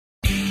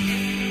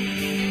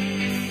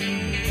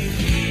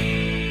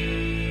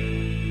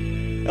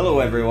Hello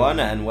everyone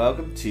and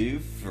welcome to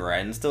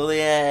Friends Till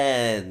the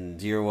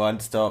End, your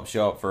one-stop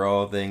shop for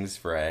all things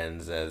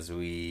Friends as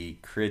we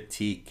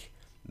critique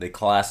the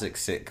classic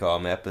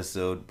sitcom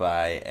episode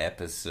by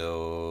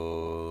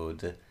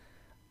episode.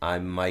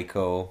 I'm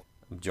Michael.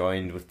 I'm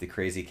joined with the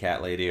crazy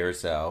cat lady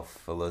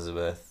herself,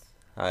 Elizabeth.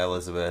 Hi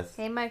Elizabeth.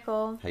 Hey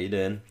Michael. How you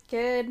doing?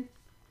 Good.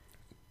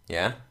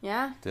 Yeah?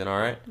 Yeah? Doing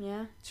alright?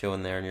 Yeah.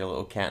 Chilling there in your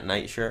little cat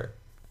nightshirt?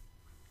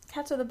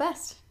 Cats are the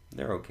best.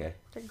 They're okay.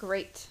 They're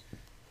great.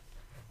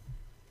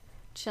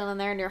 Chilling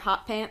there in your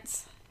hot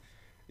pants.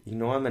 You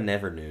know I'm a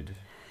never nude.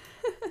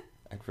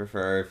 I'd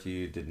prefer if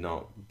you did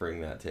not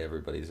bring that to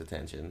everybody's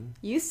attention.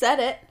 You said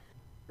it.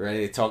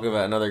 Ready to talk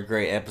about another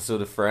great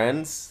episode of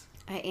Friends?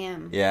 I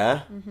am.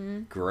 Yeah?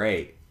 Mm-hmm.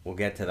 Great. We'll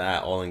get to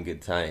that all in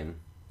good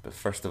time. But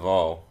first of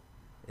all,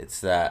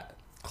 it's that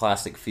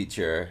classic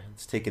feature.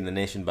 It's taking the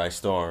nation by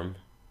storm.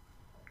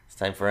 It's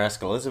time for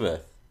Ask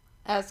Elizabeth.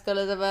 Ask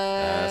Elizabeth.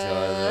 Ask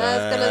Elizabeth.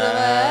 Ask Elizabeth.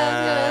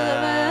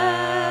 Ask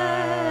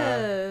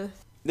Elizabeth.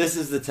 This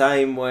is the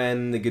time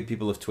when the good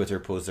people of Twitter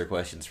pose their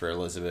questions for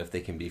Elizabeth.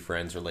 They can be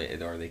Friends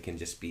related or they can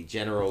just be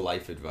general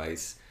life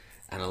advice.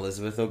 And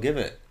Elizabeth will give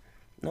it.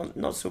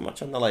 Not so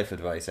much on the life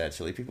advice,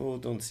 actually. People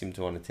don't seem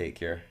to want to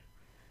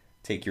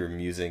take your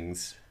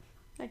musings.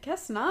 I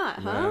guess not,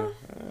 huh? No.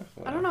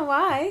 I don't know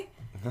why.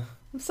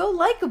 I'm so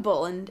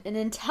likable and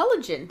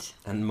intelligent.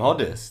 And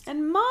modest.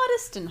 And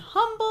modest and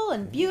humble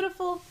and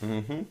beautiful.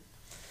 Mm-hmm.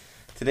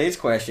 Today's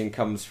question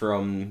comes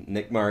from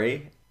Nick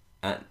Murray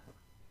at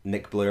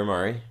Nick Blair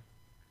Murray.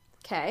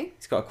 Okay.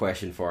 He's got a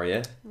question for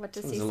you. What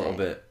does It's he say? a little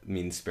bit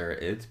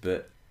mean-spirited,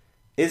 but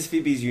is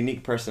Phoebe's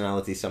unique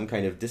personality some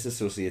kind of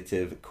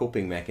dissociative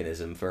coping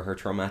mechanism for her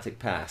traumatic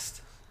past,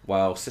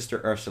 while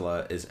Sister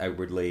Ursula is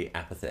outwardly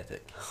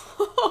apathetic?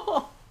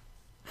 Oh,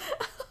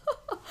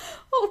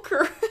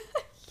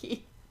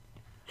 crikey.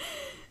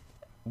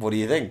 What do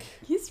you think?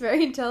 He's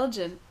very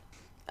intelligent.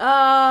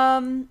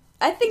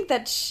 I think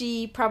that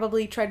she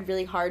probably tried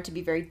really hard to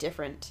be very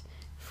different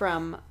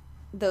from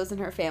those in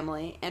her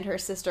family and her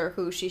sister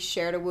who she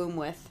shared a womb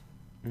with,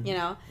 you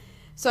know?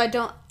 So I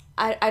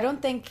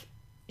don't think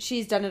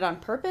she's done it on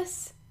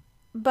purpose,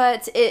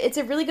 but it's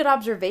a really good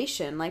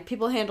observation. Like,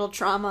 people handle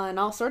trauma in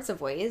all sorts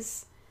of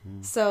ways,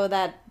 so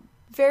that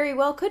very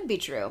well could be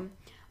true.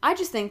 I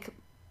just think,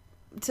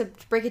 to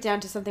break it down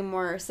to something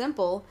more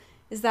simple,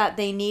 is that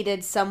they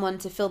needed someone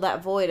to fill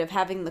that void of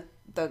having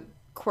the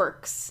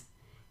quirks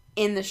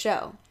in the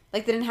show.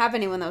 Like, they didn't have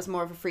anyone that was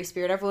more of a free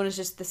spirit. Everyone is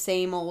just the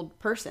same old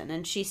person,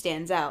 and she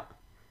stands out.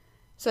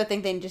 So I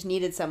think they just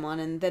needed someone,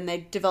 and then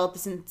they developed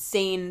this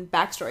insane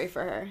backstory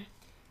for her.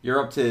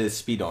 You're up to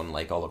speed on,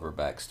 like, all of her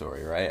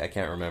backstory, right? I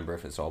can't remember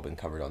if it's all been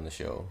covered on the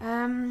show.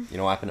 You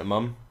know what happened to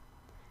Mum?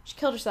 She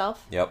killed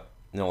herself. Yep.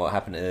 You know what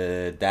happened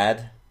to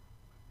Dad?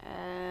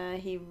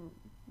 He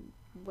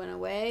went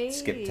away.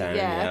 Skipped town,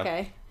 Yeah, yeah.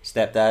 okay.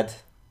 Stepdad?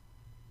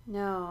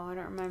 No, I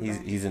don't remember.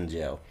 He's in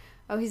jail.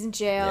 Oh, he's in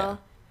jail. Yeah.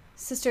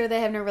 Sister, they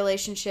have no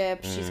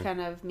relationship. She's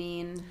kind of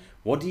mean.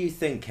 What do you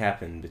think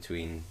happened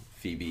between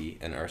Phoebe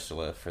and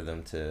Ursula for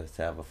them to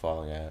have a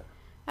falling out?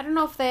 I don't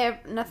know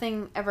if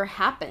nothing ever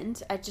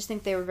happened. I just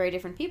think they were very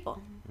different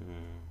people.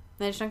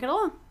 They just don't get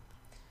along. Do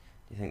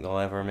you think they'll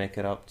ever make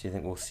it up? Do you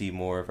think we'll see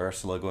more of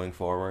Ursula going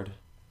forward?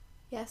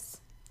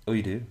 Yes. Oh,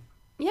 you do?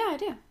 Yeah, I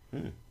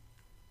do.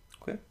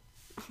 Okay.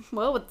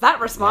 Well, with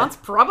that response,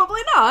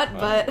 probably not,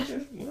 but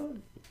Well,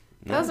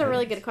 that was a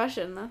really good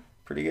question, though.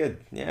 Pretty good,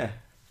 yeah.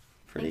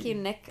 Thank you,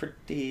 Nick.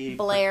 Pretty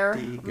Blair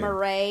good.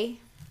 Murray.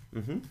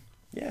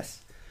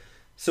 Yes.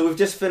 So we've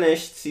just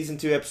finished Season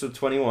 2, Episode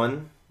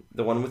 21,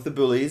 the one with the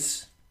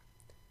bullies.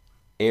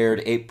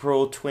 Aired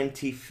April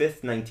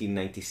 25th,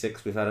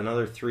 1996. We've had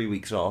another 3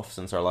 weeks off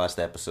since our last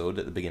episode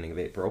at the beginning of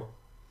April.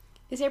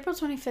 Is April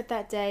 25th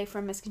that day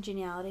from Miss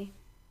Congeniality?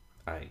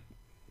 I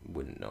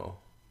wouldn't know.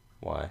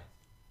 Why?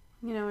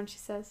 You know when she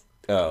says,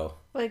 Oh.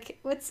 like,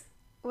 What's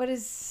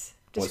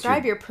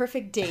describe your- your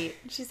perfect date.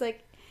 She's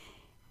like,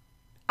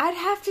 I'd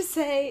have to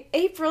say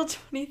April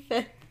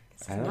 25th.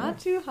 It's I don't not know.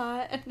 too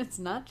hot and it's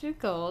not too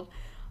cold.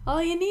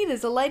 All you need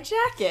is a light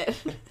jacket.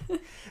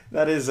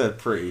 That is a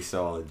pretty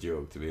solid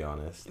joke, to be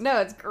honest.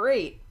 No, it's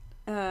great.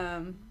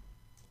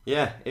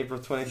 Yeah, April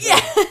 25th.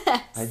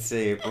 Yes! I'd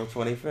say April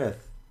 25th.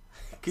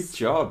 Good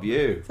job,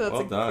 you. So it's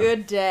well a done.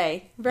 good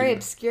day. Very Yeah.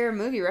 obscure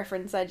movie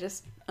reference I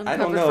just I uncovered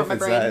don't know from if my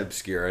it's brain. that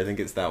obscure. I think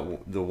it's the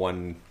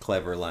one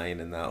clever line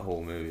in that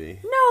whole movie.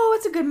 No,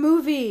 it's a good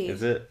movie.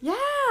 Is it?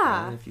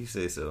 Yeah. If you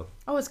say so.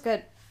 Oh, it's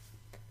good.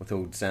 With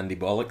old Sandy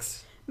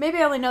Bollocks. Maybe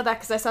I only know that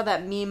because I saw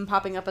that meme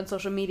popping up on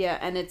social media,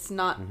 and it's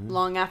not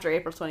long after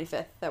April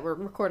 25th that we're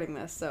recording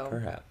this, so...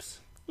 Perhaps.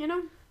 You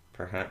know?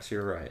 Perhaps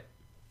you're right.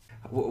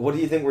 What do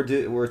you think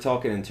we're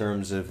talking in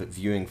terms of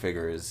viewing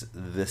figures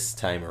this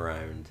time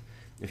around?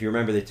 If you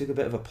remember, they took a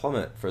bit of a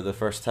plummet for the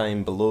first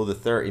time below the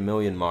 30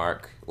 million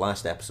mark.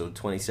 Last episode,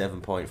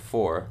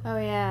 27.4. Oh,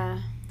 yeah.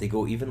 They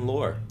go even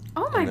lower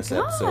Oh, my in this gosh.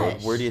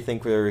 episode. Where do you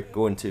think we're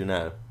going to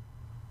now?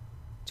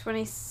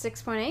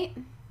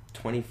 26.8?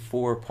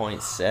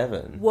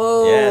 24.7.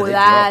 Whoa, Yeah, they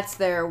that's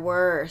their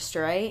worst,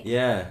 right?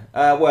 Yeah.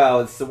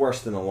 Well, it's the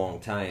worst in a long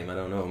time. I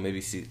don't know. Maybe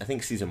I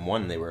think season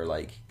 1 they were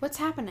like. What's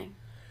happening?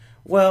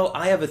 Well,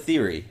 I have a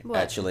theory What?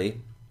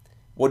 actually.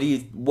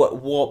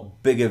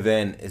 What big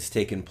event is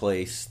taking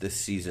place this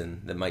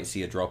season that might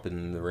see a drop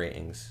in the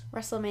ratings?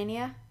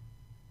 WrestleMania?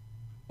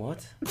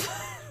 What?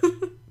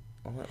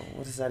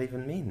 What does that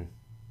even mean?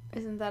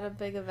 Isn't that a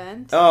big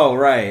event? Oh,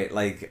 right.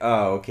 Like,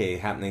 oh, okay,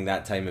 happening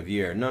that time of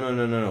year.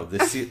 No.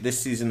 This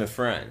season of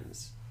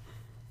Friends.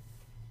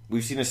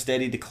 We've seen a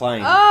steady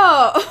decline.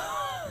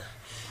 Oh!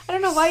 I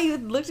don't know why you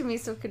looked at me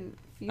so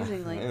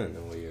confusingly. I don't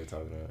know what you're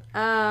talking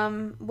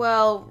about.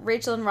 Well,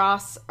 Rachel and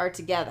Ross are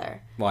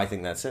together. Well, I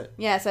think that's it.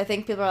 Yeah, so I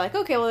think people are like,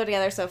 okay, well, they're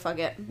together, so fuck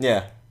it.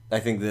 Yeah. I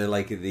think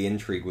the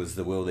intrigue was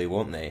the will they,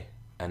 won't they?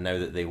 And now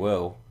that they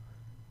will,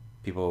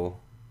 people...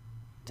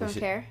 Don't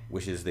care?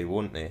 Wishes they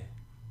won't they.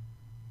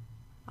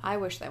 I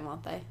wish they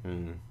won't, they.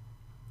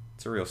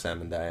 It's a real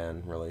Sam and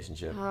Diane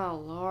relationship.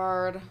 Oh,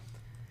 Lord.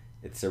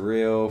 It's a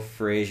real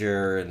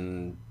Frasier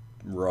and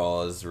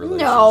Ross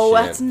relationship. No,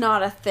 that's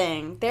not a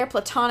thing. They're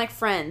platonic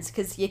friends,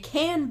 because you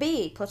can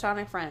be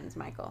platonic friends,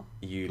 Michael.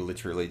 You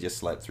literally just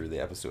slept through the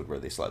episode where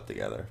they slept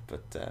together,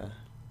 but...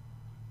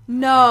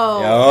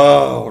 No.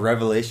 Oh,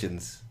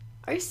 revelations.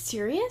 Are you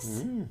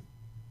serious?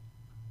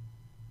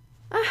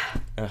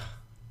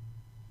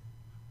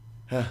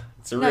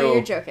 It's a No, real,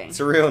 you're joking. It's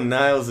a real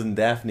Niles and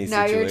Daphne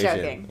No, situation. you're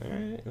joking.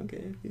 Alright,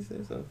 okay, if you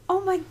say so.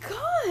 Oh my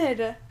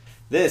god.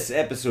 This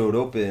episode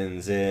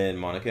opens in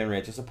Monica and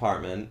Rachel's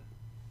apartment.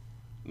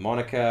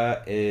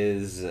 Monica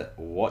is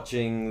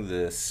watching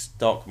the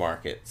stock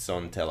markets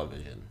on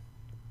television.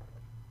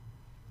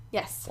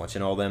 Yes.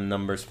 Watching all them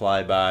numbers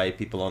fly by,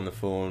 people on the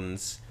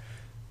phones.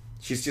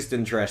 She's just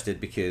interested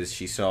because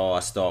she saw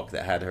a stock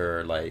that had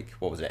her, like,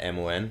 what was it,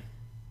 MON?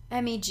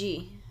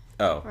 MEG.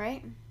 Oh.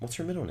 Right? What's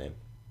her middle name?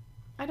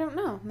 I don't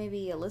know.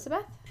 Maybe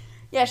Elizabeth?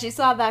 Yeah, she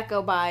saw that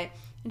go by,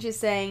 and she's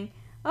saying,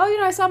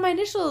 oh, I saw my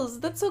initials.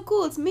 That's so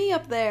cool. It's me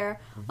up there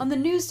on the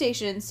news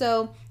station.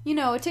 So,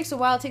 it takes a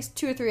while. It takes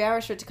 2 or 3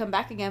 hours for it to come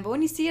back again. But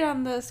when you see it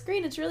on the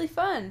screen, it's really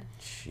fun.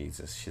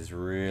 Jesus, she's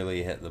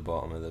really hit the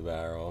bottom of the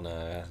barrel now,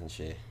 hasn't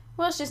she?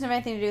 Well, she doesn't have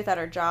anything to do with that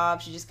or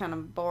job. She's just kind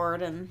of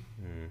bored and,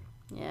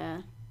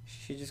 yeah.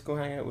 She just go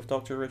hang out with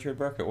Dr. Richard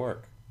Burke at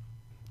work.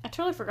 I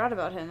totally forgot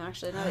about him,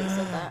 actually, now that you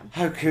said that.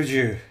 How could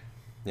you?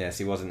 Yes,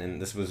 he wasn't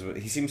in.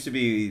 He seems to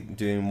be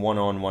doing one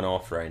on, one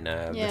off right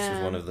now. Yeah. This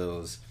was one of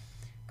those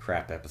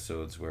crap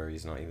episodes where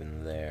he's not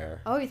even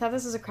there. Oh, you thought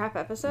this was a crap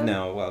episode?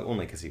 No, well,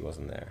 only because he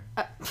wasn't there.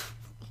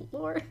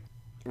 Lord.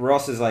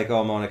 Ross is like,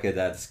 oh, Monica,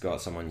 Dad's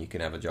got someone you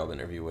can have a job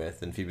interview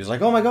with. And Phoebe's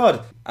like, oh my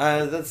god,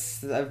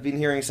 I've been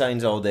hearing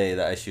signs all day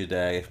that I should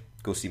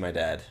go see my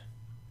dad.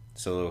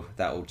 So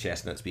that old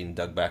chestnut's been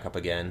dug back up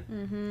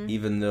again.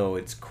 Even though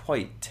it's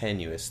quite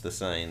tenuous, the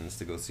signs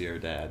to go see her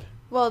dad.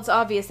 Well, it's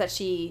obvious that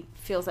she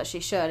feels that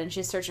she should, and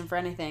she's searching for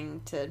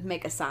anything to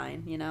make a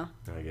sign,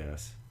 I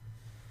guess.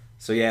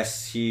 So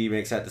yes, she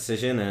makes that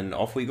decision, and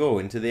off we go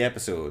into the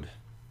episode.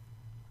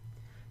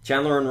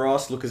 Chandler and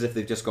Ross look as if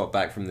they've just got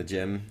back from the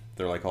gym.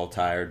 They're like all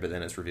tired, but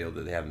then it's revealed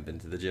that they haven't been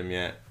to the gym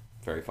yet.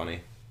 Very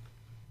funny.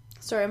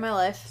 Story of my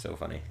life. So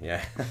funny,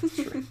 yeah.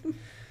 True.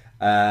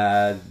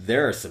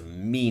 There are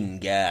some mean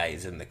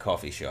guys in the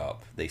coffee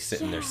shop. They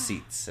sit in their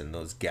seats, and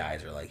those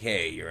guys are like,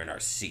 hey, you're in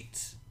our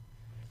seats.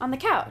 On the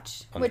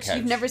couch, which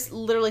you've never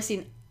literally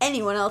seen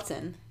anyone else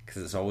in.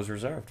 Because it's always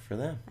reserved for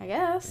them. I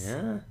guess.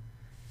 Yeah.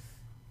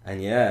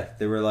 And yeah,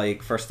 they were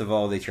like, first of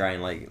all, they try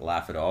and like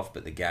laugh it off,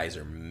 but the guys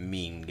are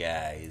mean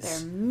guys.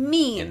 They're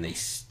mean. And they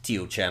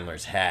steal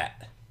Chandler's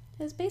hat.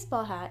 His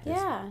baseball hat, His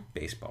yeah.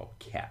 baseball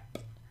cap.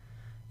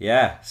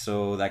 Yeah,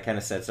 so that kind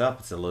of sets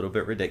up. It's a little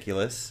bit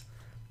ridiculous.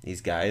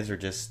 These guys are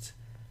just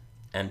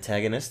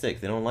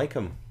antagonistic. They don't like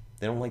them.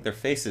 They don't like their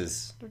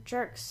faces. They're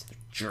jerks. They're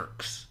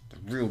jerks.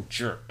 They're real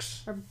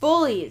jerks. They're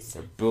bullies.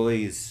 They're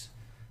bullies.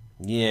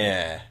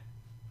 Yeah.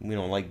 We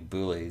don't like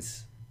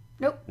bullies.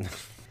 Nope.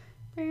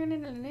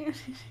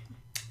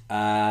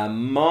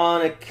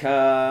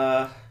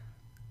 Monica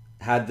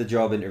had the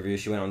job interview.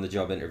 She went on the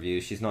job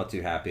interview. She's not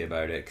too happy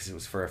about it because it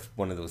was for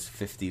one of those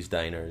 50s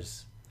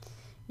diners.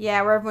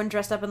 Yeah, where everyone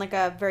dressed up in like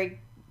a very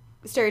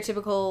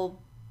stereotypical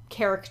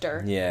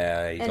character.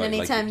 Yeah. And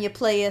anytime you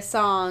play a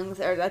song,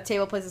 or a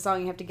table plays a song,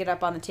 you have to get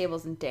up on the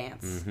tables and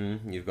dance.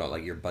 Mm-hmm. You've got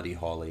like your Buddy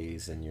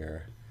Hollies and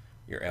your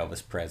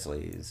Elvis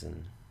Presleys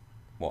and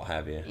what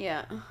have you.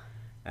 Yeah.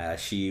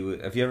 Have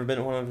you ever been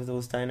to one of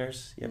those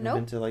diners? You ever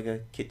been to like a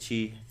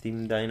kitschy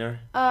themed diner?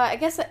 I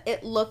guess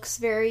it looks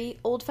very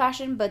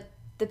old-fashioned, but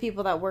the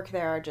people that work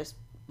there are just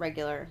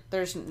regular.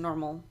 They're just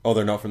normal. Oh,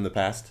 they're not from the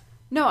past?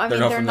 No, I mean,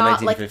 they're from the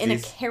not like 1950s? in a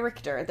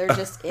character. They're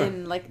just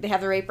in, like, they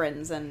have their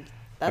aprons, and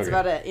that's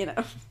about it,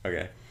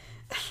 Okay.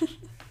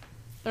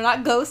 They're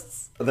not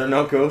ghosts. They're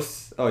not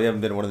ghosts? Oh, you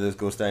haven't been to one of those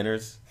ghost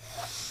diners?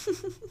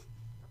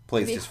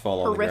 Plates just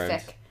fall on the ground.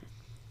 Horrific.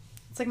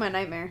 It's like my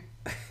nightmare.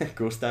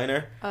 Ghost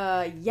diner?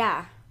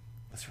 Yeah.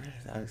 That's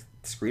right.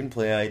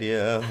 Screenplay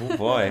idea. Oh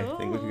boy. I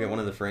think we could get one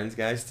of the Friends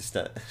guys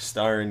to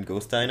star in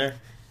Ghost Diner.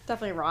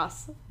 Definitely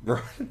Ross.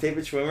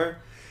 David Schwimmer.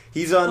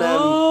 He's on.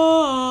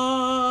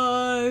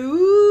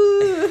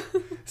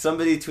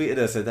 Somebody tweeted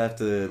us. I'd have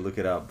to look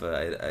it up,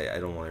 but I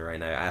don't want it right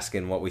now.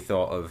 Asking what we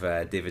thought of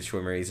David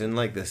Schwimmer. He's in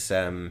like this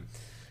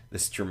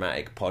this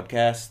dramatic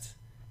podcast.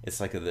 It's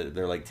like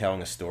they're like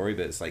telling a story,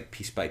 but it's like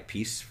piece by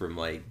piece from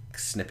like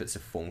snippets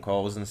of phone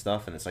calls and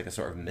stuff, and it's like a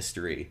sort of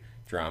mystery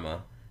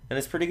drama, and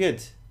it's pretty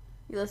good.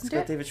 You listen It's to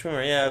got it? David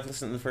Schwimmer. Yeah, I've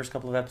listened to the first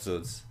couple of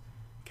episodes.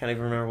 Can't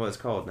even remember what it's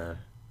called now.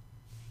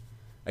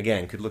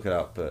 Again, could look it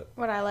up, but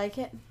Would I like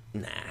it?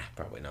 nah,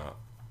 probably not.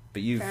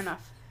 But Fair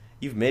enough.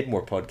 you've made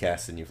more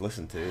podcasts than you've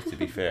listened to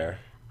be fair.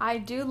 I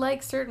do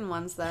like certain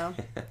ones, though.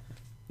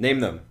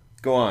 Name them.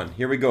 Go on.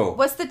 Here we go.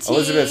 What's the T?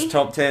 Elizabeth's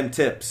top 10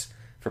 tips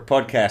for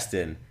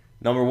podcasting.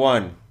 Number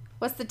 1.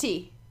 What's the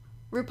T?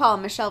 RuPaul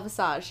and Michelle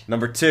Visage.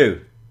 Number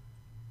 2.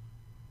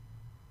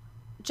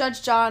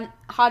 Judge John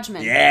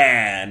Hodgman.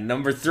 Yeah.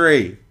 Number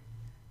 3.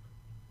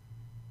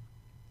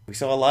 We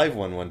saw a live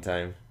one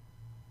time.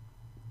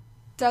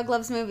 Doug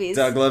Loves Movies.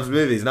 Doug Loves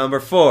Movies. Number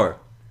 4.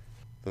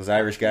 Those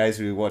Irish guys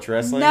who watch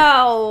wrestling.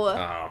 No.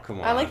 Oh, come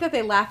on. I like that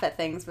they laugh at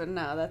things, but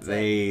no, that's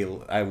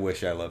it. I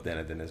wish I loved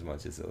anything as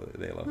much as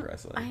they love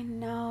wrestling. I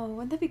know.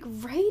 Wouldn't that be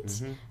great?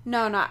 Mm-hmm.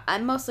 No, not. I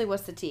mostly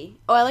What's the T?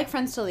 Oh, I like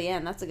Friends Till the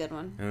End. That's a good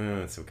one.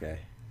 It's okay.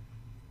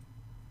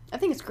 I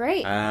think it's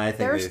great. I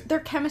think their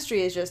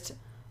chemistry is just...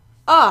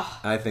 Oh.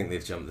 I think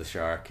they've jumped the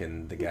shark,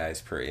 and the guy's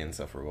pretty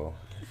insufferable,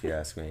 if you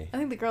ask me. I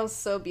think the girl's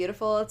so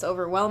beautiful. It's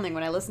overwhelming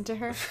when I listen to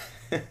her.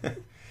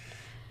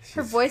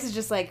 Her voice is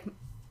just like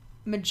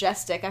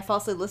majestic. I fall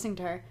asleep listening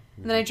to her.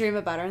 And then I dream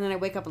about her, and then I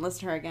wake up and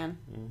listen to her again.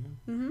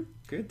 Mm-hmm. Mm-hmm.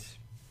 Good.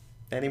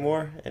 Any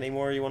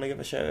more you want to give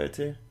a shout out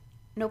to?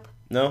 Nope.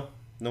 No?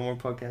 No more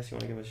podcasts you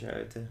want to give a shout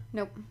out to?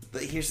 Nope.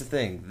 But here's the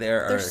thing.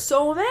 There's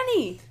so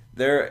many.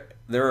 There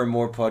are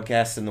more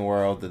podcasts in the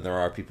world than there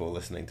are people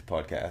listening to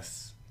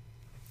podcasts.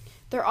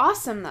 They're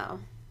awesome, though.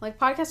 Like,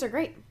 podcasts are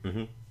great.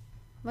 Mm-hmm.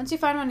 Once you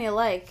find one you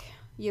like,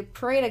 you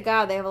pray to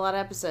God they have a lot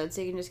of episodes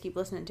so you can just keep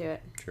listening to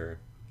it. Sure.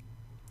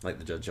 Like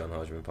the Judge John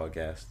Hodgman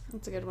podcast.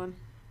 That's a good one.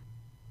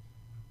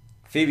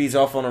 Phoebe's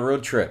off on a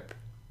road trip.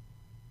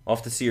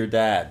 Off to see her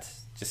dad.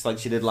 Just like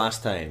she did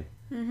last time.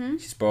 Mm-hmm.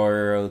 She's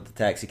borrowed the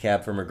taxi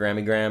cab from her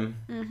Grammy Gram.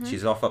 Mm-hmm.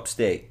 She's off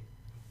upstate.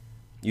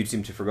 You'd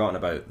seem to have forgotten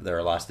about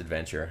their last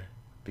adventure.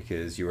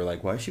 Because you were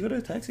like, why did she go to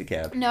a taxi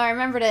cab? No, I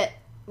remembered it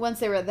once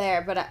they were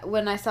there, but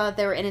when I saw that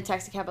they were in a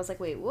taxi cab, I was like,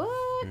 wait,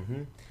 what?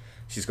 Mm-hmm.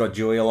 She's got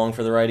Joey along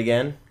for the ride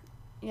again.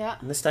 Yeah.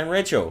 And this time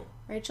Rachel.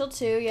 Rachel,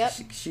 too, yep.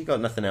 She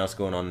got nothing else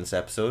going on in this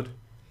episode.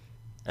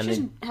 And She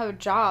doesn't have a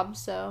job,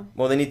 so...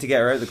 well, they need to get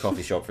her out of the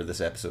coffee shop for this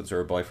episode so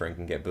her boyfriend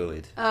can get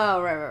bullied.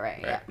 Oh, right,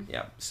 yeah.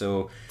 Yeah.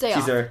 So Day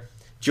she's off. there.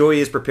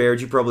 Joey is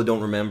prepared. You probably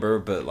don't remember,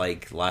 but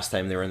like last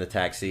time they were in the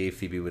taxi,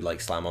 Phoebe would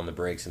like slam on the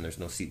brakes and there's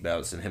no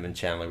seatbelts, and him and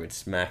Chandler would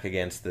smack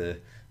against the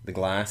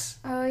glass.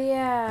 Oh,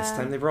 yeah. This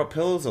time they brought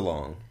pillows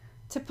along.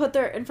 To put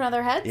in front of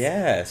their heads?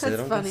 Yeah, so they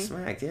That's don't funny. get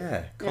smacked.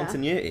 Yeah,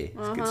 continuity.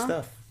 It's good Uh-huh.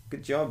 stuff.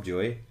 Good job,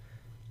 Joey.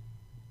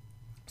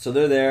 So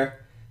they're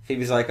there.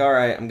 Phoebe's like, all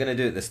right, I'm going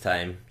to do it this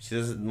time. She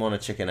doesn't want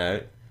to chicken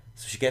out.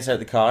 So she gets out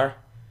the car.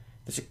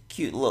 There's a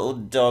cute little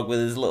dog with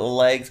his little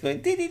legs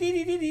going dee dee dee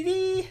dee dee dee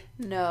dee.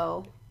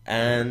 No.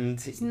 And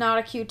He's not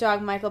a cute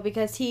dog, Michael,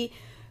 because he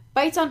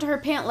bites onto her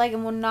pant leg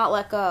and will not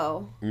let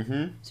go.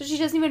 mm-hmm. So she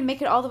doesn't even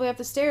make it all the way up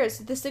the stairs.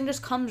 This thing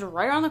just comes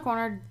right around the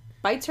corner,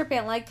 bites her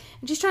pant leg,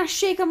 and she's trying to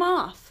shake him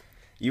off.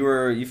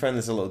 You found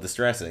this a little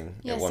distressing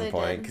Yes, at one I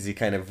point did. because he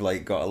kind of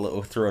like got a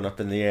little thrown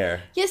up in the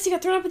air. Yes, he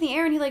got thrown up in the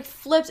air and he like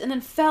flipped and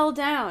then fell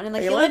down and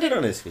like He landed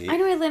on his feet. I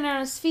know he landed on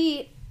his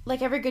feet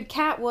like every good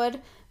cat would,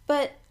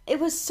 but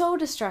it was so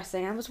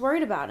distressing. I was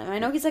worried about him. I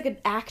know he's like an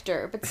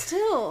actor, but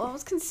still, I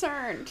was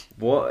concerned.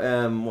 What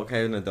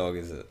kind of dog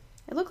is it?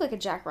 It looked like a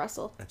Jack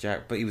Russell. A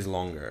Jack, but he was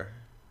longer.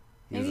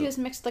 Maybe he was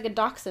mixed like a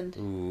dachshund.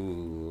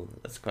 Ooh,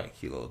 that's quite a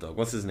cute little dog.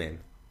 What's his name?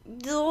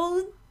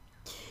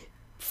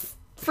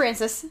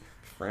 Francis.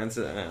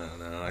 Francis? I don't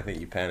know. I think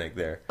you panicked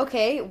there.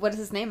 Okay, what is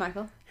his name,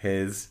 Michael?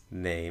 His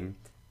name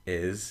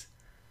is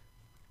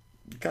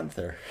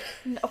Gunther.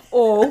 No.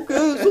 Oh,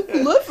 okay, so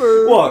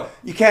clever. What?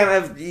 You can't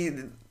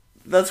have...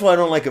 that's what I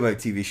don't like about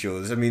TV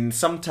shows. I mean,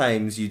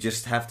 sometimes you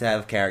just have to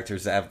have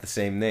characters that have the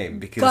same name.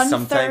 Because Gunther.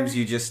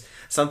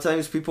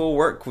 sometimes people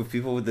work with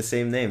people with the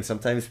same name.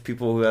 Sometimes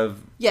people who have...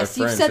 Yes,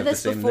 are you've friends said have the this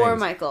same before, names.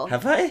 Michael.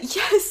 Have I?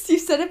 Yes, you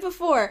said it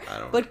before. I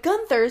don't But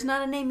Gunther is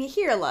not a name you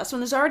hear a lot. So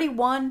when there's already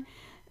one,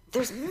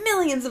 there's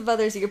millions of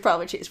others you could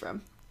probably choose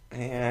from.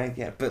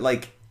 Yeah, but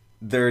like,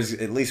 there's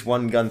at least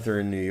one Gunther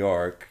in New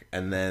York,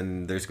 and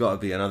then there's got to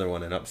be another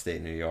one in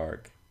upstate New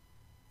York.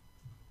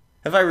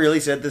 Have I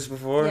really said this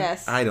before?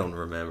 Yes. I don't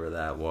remember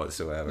that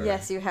whatsoever.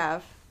 Yes, you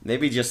have.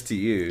 Maybe just to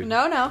you.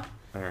 No.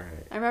 All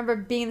right. I remember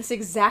being in this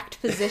exact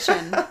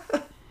position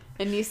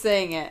and you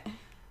saying it.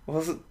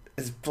 Well,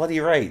 it's bloody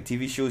right.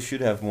 TV shows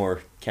should have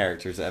more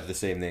characters that have the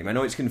same name. I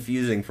know it's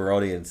confusing for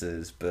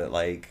audiences, but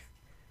like...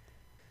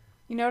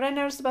 You know what I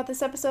noticed about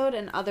this episode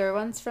and other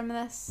ones from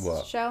this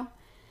What? show?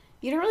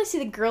 You don't really see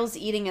the girls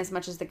eating as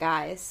much as the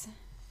guys.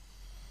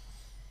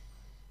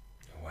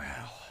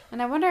 Well...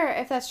 And I wonder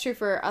if that's true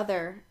for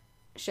other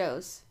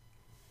shows.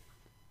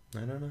 I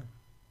don't know.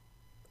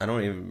 I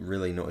don't even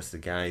really notice the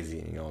guys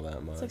eating all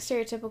that much. It's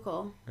like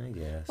stereotypical. I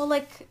guess. Well,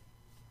 like...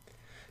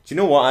 Do you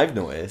know what I've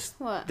noticed?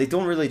 What? They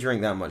don't really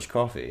drink that much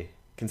coffee,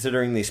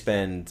 considering they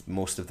spend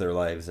most of their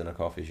lives in a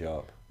coffee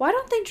shop. Why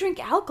don't they drink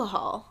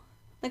alcohol?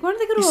 Like, why don't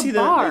they go You to see a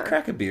bar? They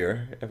crack a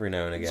beer every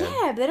now and again.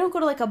 Yeah, but they don't go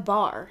to, like, a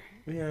bar.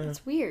 Yeah.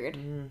 It's weird.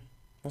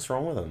 What's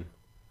wrong with them?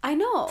 I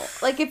know.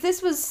 Like, if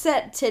this was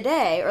set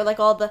today, or, like,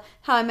 all the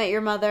How I Met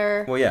Your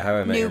Mother... Well, yeah, How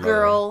I Met New Your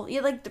Girl.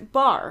 Yeah, like, the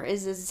bar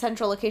is a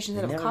central location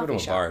Mother. instead of a Never go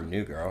coffee to a bar shop. in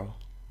New Girl.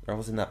 They're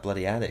always in that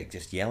bloody attic,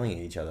 just yelling at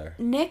each other.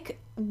 Nick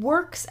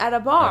works at a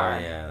bar. Oh,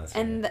 yeah. That's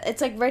And right.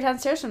 it's, like, right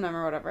downstairs from them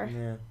or whatever.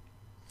 Yeah.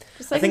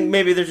 Just I like think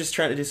maybe they're just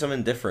trying to do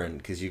something different,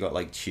 because you got,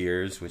 like,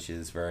 Cheers, which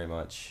is very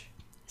much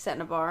set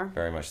in a bar.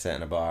 set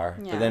in a bar.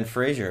 Yeah. But then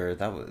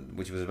Frasier,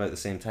 which was about the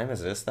same time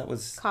as this, that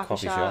was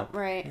Coffee shop,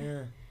 right.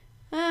 Yeah.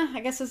 I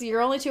guess those are your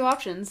only two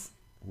options.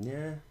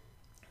 Yeah.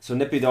 So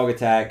nippy dog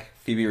attack.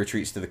 Phoebe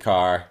retreats to the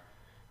car.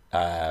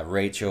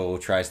 Rachel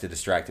tries to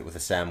distract it with a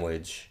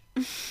sandwich.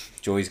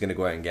 Joey's gonna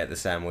go out and get the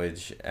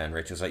sandwich, and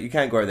Rachel's like, "You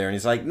can't go out there." And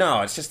he's like,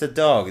 "No, it's just a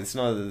dog. It's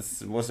not.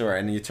 What's the word?"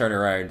 And you turn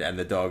around, and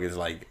the dog is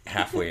like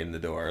halfway in the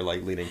door,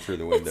 like leaning through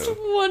the window. It's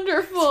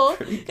wonderful.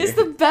 It's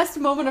the best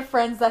moment of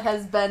Friends that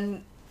has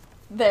been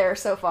there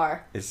so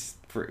far. It's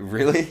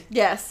really.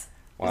 Yes.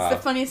 Wow. It's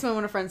the funniest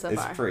moment of Friends so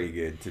It's far. pretty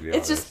good, to be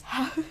It's honest. just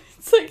how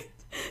it's like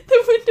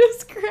the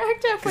window's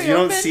cracked halfway Because you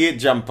open. don't see it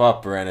jump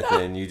up or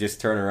anything. You just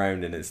turn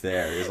around and it's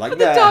there. It's like But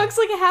the that. dog's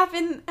like half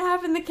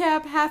in the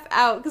cab, half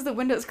out because the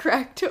window's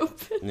cracked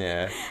open.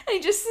 Yeah. And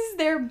he just is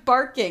there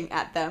barking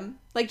at them.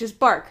 Like, just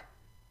bark.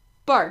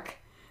 Bark.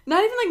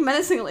 Not even, like,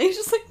 menacingly. He's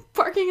just, like,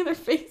 barking in their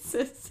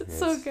faces. It's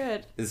so Yes.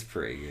 good. It's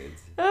pretty good.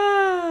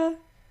 Ah.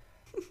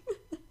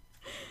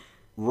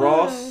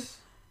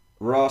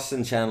 Ross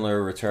and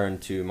Chandler return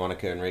to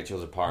Monica and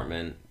Rachel's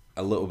apartment,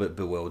 a little bit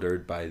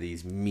bewildered by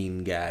these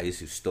mean guys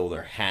who stole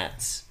their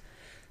hats.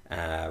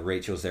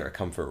 Rachel's there to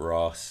comfort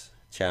Ross.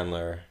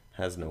 Chandler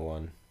has no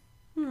one.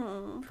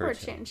 Poor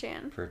Chan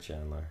Chan. Poor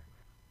Chandler.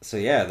 So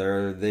yeah,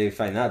 they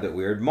find that a bit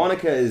weird.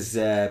 Monica is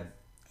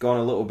gone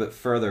a little bit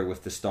further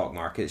with the stock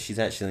market. She's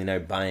actually now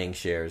buying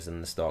shares in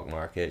the stock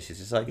market. She's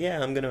just like,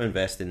 yeah, I'm going to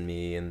invest in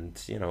me, and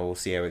we'll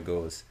see how it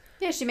goes.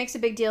 Yeah, she makes a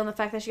big deal in the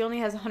fact that she only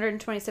has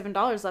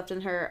 $127 left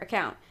in her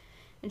account.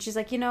 And she's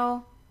like,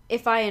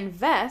 if I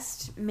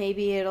invest,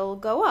 maybe it'll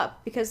go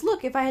up. Because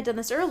look, if I had done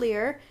this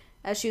earlier,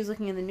 as she was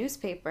looking in the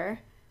newspaper,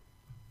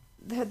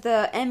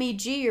 the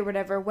MEG or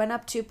whatever went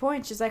up 2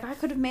 points. She's like, I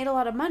could have made a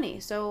lot of money,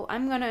 so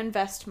I'm going to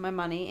invest my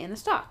money in the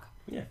stock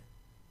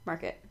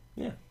market.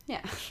 Yeah.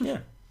 Yeah. Yeah.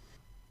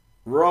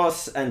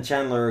 Ross and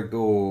Chandler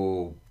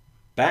go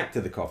back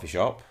to the coffee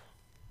shop.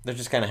 They're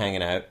just kind of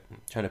hanging out,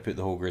 trying to put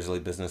the whole Grizzly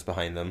business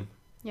behind them.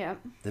 Yeah.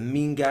 The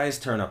mean guys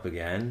turn up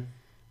again.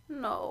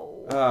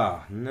 No.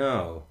 Oh,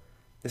 no.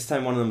 This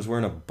time one of them's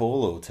wearing a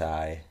bolo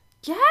tie.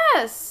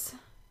 Yes!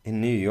 In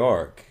New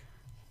York.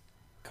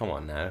 Come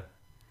on now.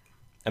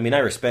 I mean, I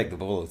respect the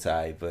bolo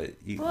tie, but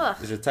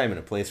there's a time and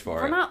a place for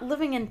We're it. not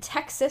living in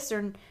Texas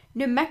or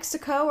New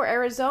Mexico or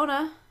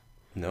Arizona.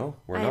 No,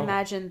 we're I not.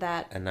 imagine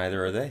that. And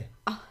neither are they.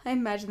 I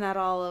imagine that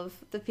all of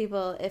the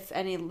people, if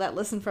any, that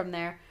listen from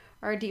there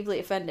are deeply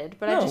offended.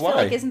 But I No, just why?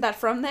 feel like, isn't that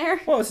from there?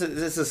 Well, it's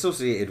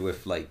associated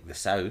with, like, the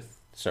South,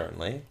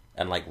 certainly.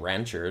 And, like,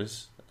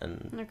 ranchers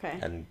and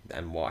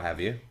and what have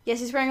you. Yes,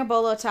 he's wearing a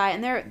bolo tie,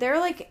 and they're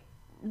like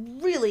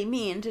really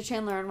mean to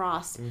Chandler and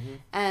Ross. Mm-hmm.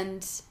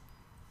 And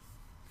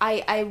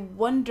I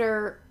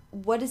wonder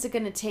what is it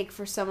going to take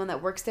for someone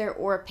that works there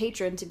or a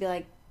patron to be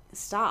like,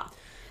 stop.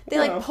 They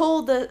like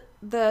pull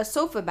the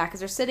sofa back as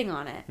they're sitting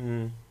on it.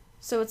 Mm.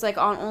 So it's like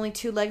on only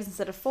 2 legs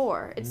instead of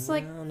 4. It's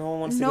like no one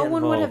wants to no get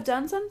one would involved. have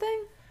done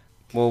something.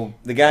 Well,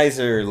 the guys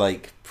are,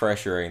 like,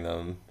 pressuring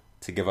them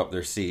to give up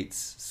their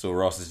seats. So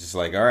Ross is just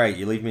like, all right,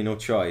 you leave me no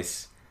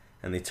choice.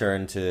 And they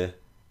turn to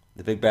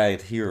the big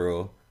bad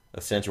hero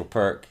of Central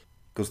Perk.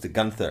 Goes to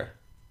Gunther.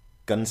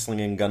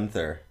 Gunslinging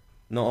Gunther.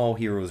 Not all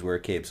heroes wear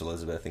capes,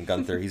 Elizabeth. And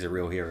Gunther, he's a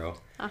real hero.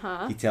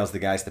 Uh-huh. He tells the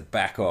guys to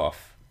back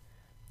off.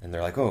 And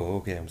they're like, oh,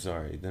 okay, I'm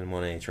sorry. Didn't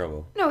want any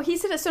trouble. No, he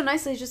said it so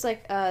nicely. He's just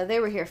like, they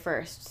were here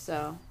first,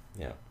 so.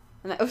 Yeah.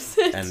 And that was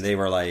it. And they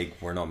were like,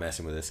 we're not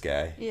messing with this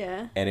guy.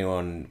 Yeah.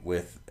 Anyone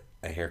with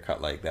a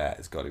haircut like that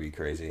has got to be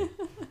crazy. Do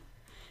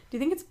you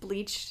think it's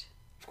bleached?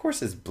 Of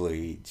course it's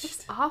bleached.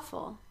 It's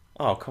awful.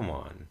 Oh, come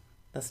on.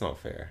 That's not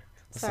fair.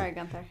 Listen, Sorry,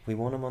 Gunther. we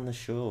want him on the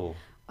show.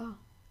 Oh.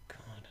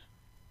 God.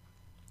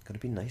 Gotta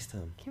be nice to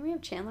him. Can we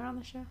have Chandler on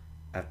the show?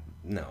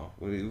 No,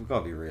 we've got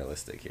to be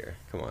realistic here.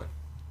 Come on.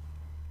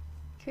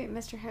 Can we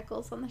have Mr.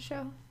 Heckles on the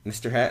show?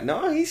 Mr. Hat.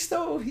 No, he's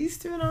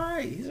doing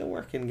alright. He's a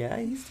working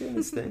guy. He's doing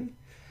his thing.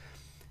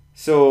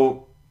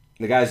 So,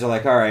 the guys are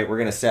like, alright, we're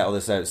gonna settle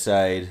this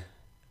outside.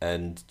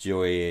 And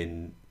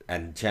Joey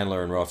and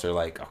Chandler and Ross are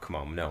like, oh, come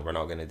on, no, we're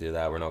not gonna do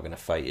that. We're not gonna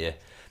fight you.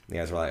 The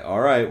guys were like, all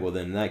right, well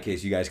then in that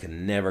case you guys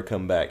can never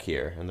come back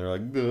here. And they're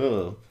like,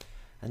 ugh.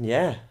 And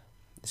yeah,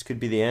 this could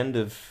be the end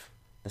of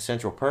the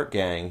Central Perk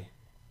gang.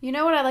 You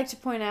know what I'd like to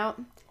point out?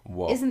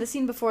 What? isn't the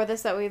scene before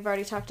this that we've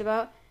already talked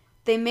about?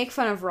 They make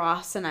fun of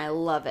Ross, and I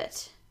love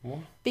it. What?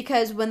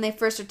 Because when they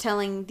first are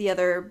telling the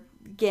other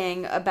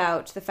gang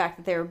about the fact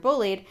that they were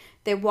bullied,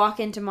 they walk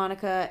into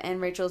Monica and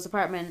Rachel's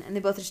apartment, and they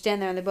both just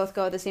stand there, and they both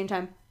go at the same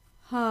time,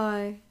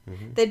 hi.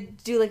 Mm-hmm. They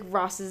do, like,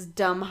 Ross's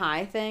dumb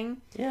hi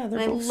thing. Yeah, they're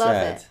and both I love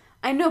sad. it.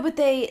 I know, but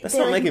That's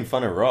not making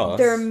fun of Ross.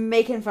 They're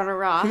making fun of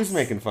Ross. Who's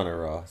making fun of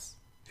Ross?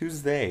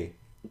 Who's they?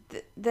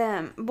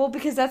 Them. Well,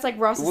 because that's like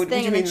Ross's What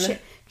thing, do you and then mean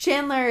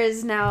Chandler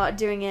is now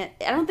doing it.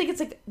 I don't think it's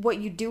like what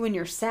you do when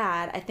you're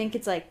sad. I think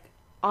it's like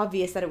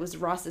obvious that it was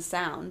Ross's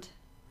sound.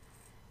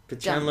 But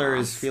Dumb Chandler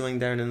Ross. is feeling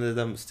down in the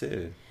dumps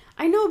too.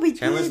 I know, but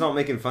Chandler's not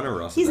making fun of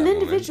Ross. He's at an that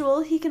moment.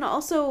 individual. He can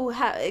also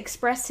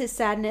express his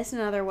sadness in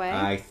another way.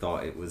 I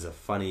thought it was a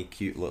funny,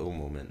 cute little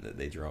moment that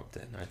they dropped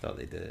in. I thought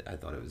they did it. I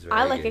thought it was very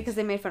I like good. it because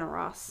they made fun of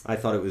Ross. I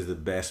thought it was the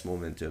best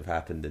moment to have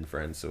happened in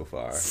Friends so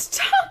far.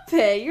 Stop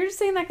it! You're just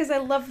saying that because I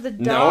love the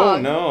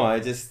dog. No, I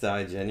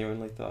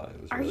genuinely thought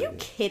it was Are really you good.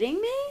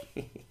 kidding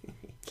me?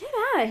 Get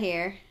out of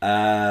here.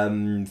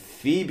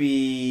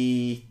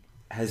 Phoebe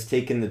has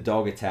taken the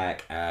dog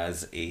attack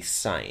as a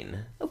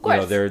sign. Of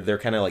course. They're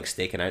kind of like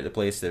staking out the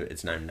place.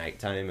 It's now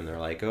nighttime, and they're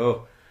like,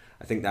 oh,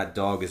 I think that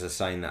dog is a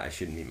sign that I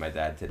shouldn't meet my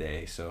dad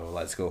today, so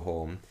let's go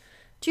home.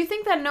 Do you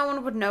think that no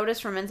one would notice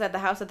from inside the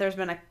house that there's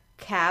been a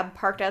cab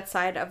parked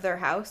outside of their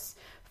house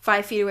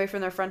 5 feet away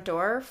from their front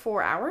door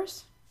for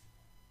hours?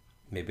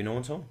 Maybe no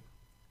one's home.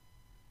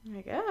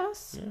 I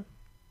guess. Yeah.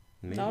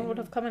 Maybe. No one would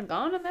have come and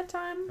gone at that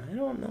time. I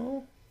don't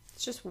know.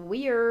 It's just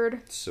weird.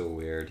 It's so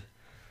weird.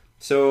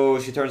 So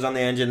she turns on the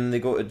engine and they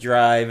go to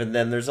drive, and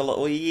then there's a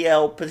little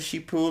yelp as she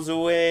pulls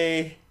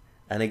away.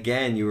 And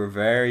again, you were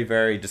very,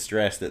 very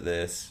distressed at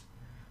this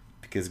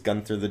because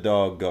Gunther the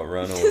dog got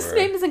run over. His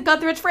name isn't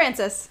Gunther, it's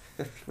Francis.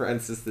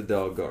 Francis the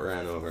dog got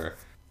ran over.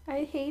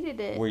 I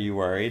hated it. Were you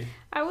worried?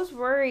 I was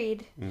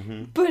worried.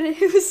 Mm-hmm. But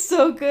it was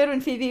so good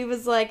when Phoebe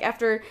was like,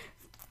 after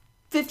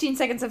 15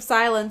 seconds of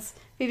silence,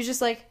 Phoebe's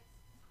just like,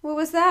 what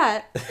was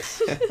that?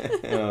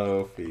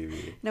 Oh,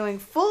 Phoebe. Knowing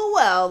full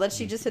well that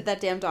she just hit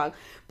that damn dog.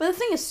 But the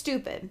thing is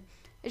stupid.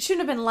 It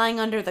shouldn't have been lying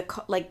under the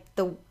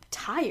the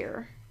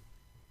tire.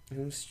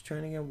 Who's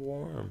trying to get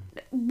warm?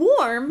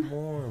 Warm?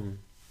 Warm.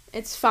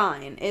 It's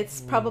fine.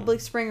 It's probably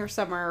spring or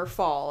summer or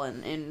fall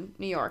in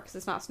New York because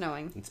it's not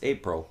snowing. It's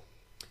April.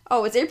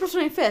 Oh, it's April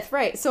 25th,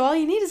 right. So all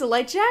you need is a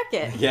light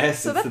jacket. Yes,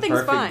 so it's that the thing's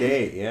perfect fine.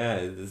 date. Yeah,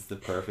 it's the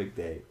perfect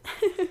date.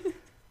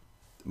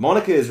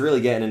 Monica is really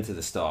getting into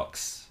the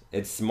stocks.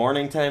 It's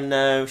morning time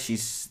now.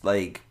 She's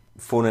like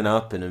phoning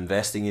up and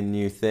investing in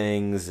new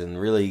things and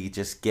really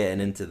just getting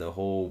into the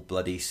whole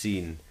bloody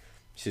scene.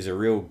 She's a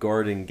real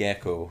Gordon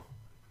Gekko.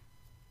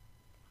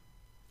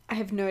 I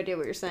have no idea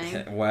what you're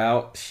saying.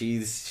 Well,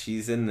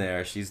 she's in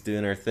there. She's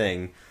doing her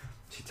thing.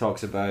 She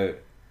talks about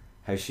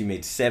how she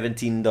made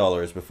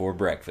 $17 before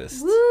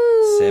breakfast.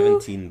 Woo!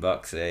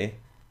 $17, eh?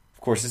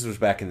 Of course, this was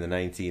back in the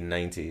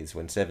 1990s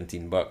when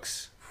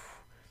 $17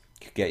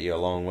 could get you a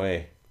long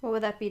way. What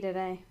would that be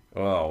today?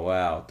 Oh,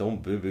 wow.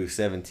 Don't boo-boo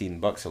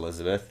 $17,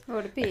 Elizabeth. What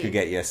would it be? I could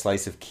get you a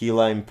slice of key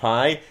lime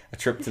pie, a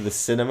trip to the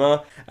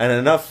cinema, and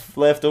enough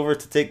left over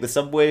to take the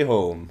subway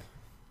home.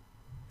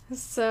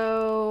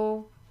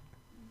 So,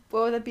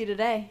 what would that be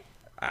today?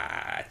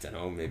 I don't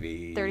know,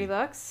 maybe...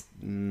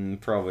 $30?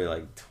 Probably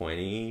like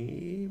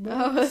 20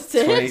 Oh, bucks? that's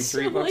it?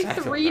 23 bucks? Like I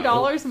don't know.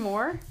 $3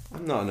 more?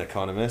 I'm not an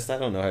economist. I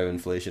don't know how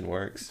inflation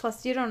works.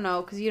 Plus, you don't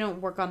know because you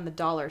don't work on the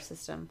dollar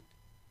system.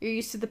 You're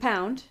used to the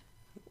pound.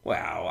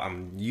 Well,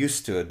 I'm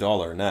used to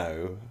 $1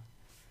 now.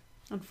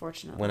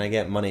 Unfortunately. When I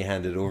get money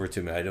handed over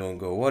to me, I don't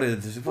go, what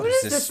is What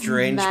this is this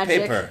strange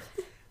magic?" paper?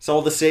 It's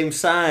all the same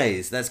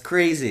size. That's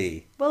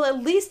crazy. Well,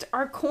 at least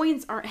our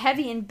coins aren't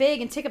heavy and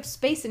big and take up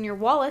space in your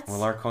wallets.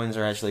 Well, our coins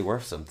are actually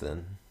worth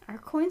something. Our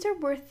coins are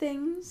worth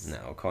things.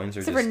 No, coins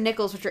are Except just for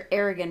nickels, which are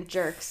arrogant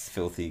jerks.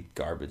 filthy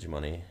garbage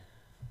money.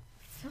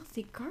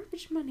 Filthy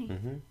garbage money.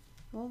 Hmm.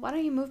 Well, why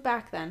don't you move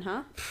back then,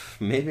 huh?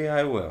 Maybe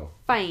I will.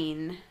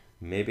 Fine.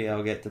 Maybe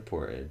I'll get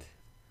deported.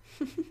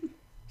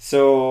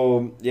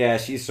 So, yeah,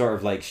 she's sort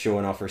of like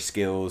showing off her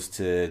skills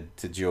to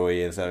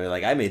Joey and stuff.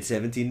 Like, I made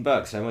 $17.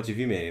 How much have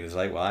you made? He was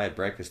like, well, I had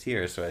breakfast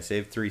here, so I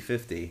saved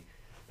 $3.50.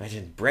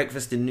 Imagine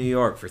breakfast in New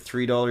York for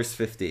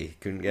 $3.50.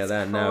 Couldn't get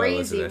that now, Crazy.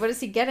 Elizabeth. What is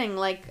he getting?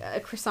 Like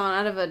a croissant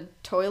out of a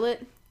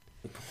toilet?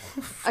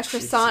 A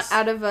croissant Jesus.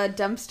 out of a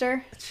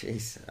dumpster?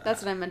 Jeez.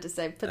 That's what I meant to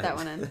say. Put that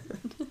one in.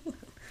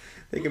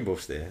 They can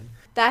both stay in.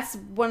 That's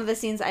one of the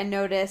scenes I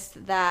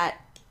noticed that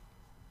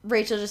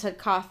Rachel just had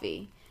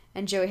coffee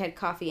and Joey had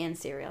coffee and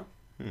cereal.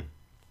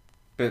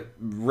 But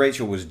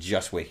Rachel was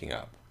just waking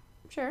up.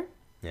 Sure.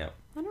 Yeah.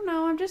 I don't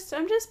know. I'm just.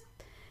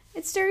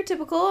 It's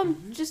stereotypical.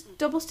 I'm just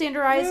double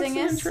standardizing That's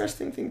an it.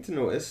 interesting thing to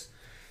notice.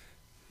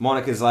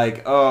 Monica's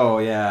like, oh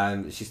yeah,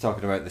 and she's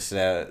talking about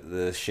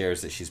the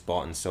shares that she's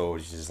bought and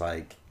sold. She's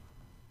like,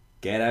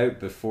 get out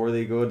before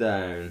they go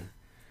down.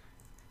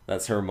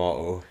 That's her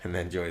motto. And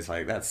then Joey's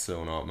like, that's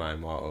so not my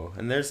motto.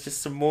 And there's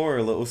just some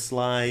more little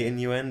sly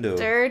innuendo.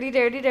 Dirty,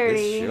 dirty,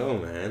 dirty. This show,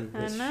 man.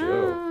 This I show.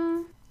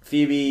 know.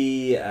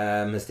 Phoebe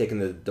has taken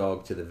the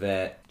dog to the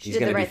vet. He's did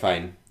going the to be right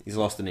fine. thing. He's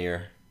lost an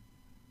ear.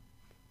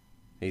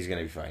 He's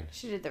gonna be fine.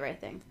 She did the right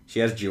thing. She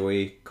has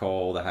Joey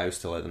call the house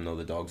to let them know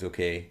the dog's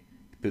okay.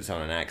 He puts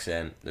on an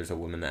accent. There's a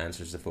woman that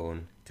answers the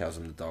phone. Tells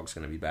him the dog's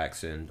gonna be back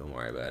soon. Don't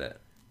worry about it.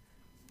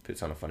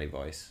 Puts on a funny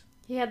voice.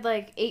 He had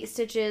like 8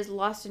 stitches,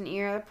 lost an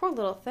ear. That poor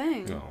little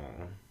thing.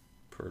 Oh,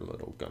 poor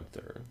little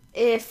Gunther.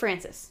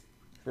 Francis.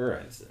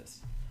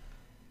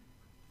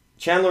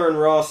 Chandler and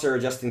Ross are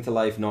adjusting to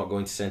life, not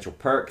going to Central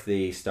Perk.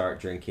 They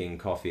start drinking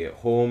coffee at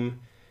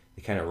home.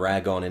 They kind of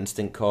rag on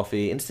instant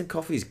coffee. Instant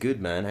coffee is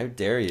good, man. How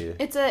dare you?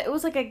 It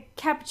was like a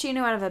cappuccino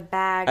out of a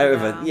bag.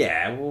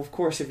 Yeah. Well, of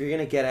course, if you're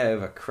gonna get out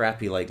of a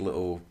crappy like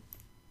little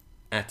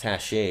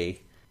attaché,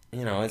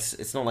 you know,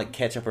 it's not like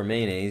ketchup or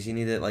mayonnaise. You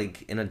need it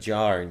like in a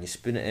jar and you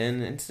spoon it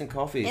in. Instant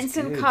coffee.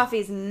 Instant coffee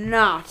is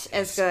not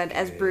as good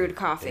as brewed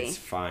coffee. It's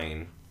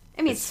fine.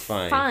 I mean, it's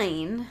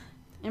fine.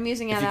 I'm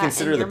using it in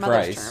your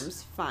mother's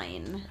terms.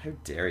 Fine. How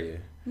dare you?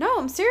 No,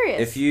 I'm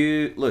serious. If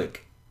you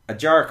look, a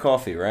jar of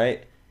coffee,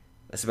 right?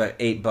 That's about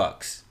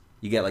 $8.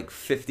 You get like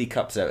 50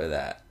 cups out of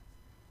that.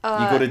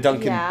 You go to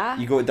Dunkin'. Yeah.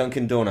 You go to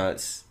Dunkin'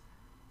 Donuts.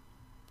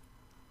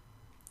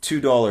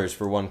 $2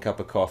 for 1 cup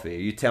of coffee. Are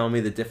you telling me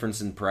the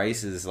difference in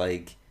price is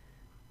like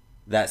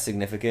that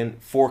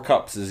significant? 4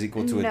 cups is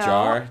equal to a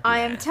jar? I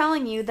am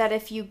telling you that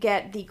if you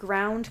get the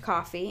ground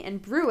coffee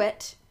and brew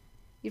it,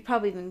 you'd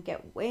probably even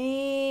get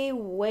way,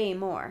 way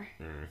more.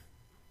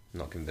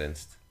 Not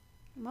convinced.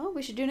 Well,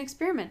 we should do an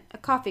experiment. A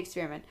coffee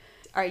experiment.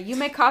 All right, you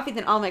make coffee,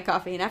 then I'll make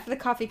coffee. And after the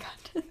coffee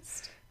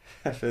contest...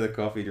 After the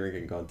coffee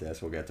drinking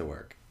contest, we'll get to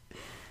work.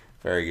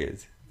 Very good.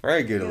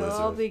 Very good, Elizabeth.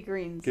 It'll all be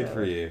green. Good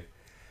for you.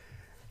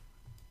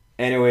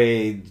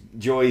 Anyway,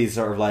 Joey's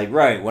sort of like,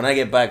 right, when I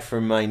get back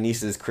from my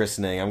niece's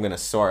christening, I'm going to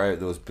sort out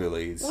those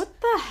bullies. What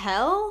the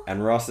hell?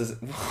 And Ross is...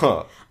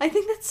 What? I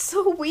think that's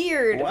so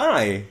weird.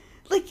 Why?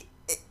 Like...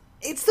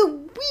 It's the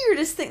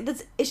weirdest thing.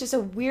 It's just a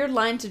weird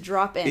line to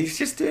drop in. He's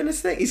just doing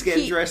his thing. He's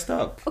getting dressed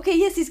up. Okay,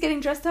 yes, he's getting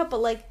dressed up, but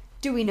like,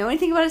 do we know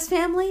anything about his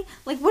family?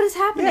 Like, what is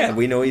happening? Yeah,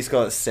 we know he's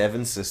got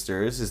 7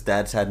 sisters. His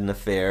dad's had an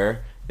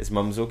affair. His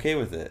mum's okay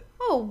with it.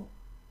 Oh,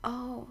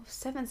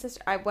 7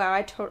 sisters. I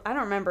don't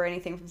remember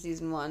anything from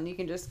season 1. You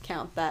can just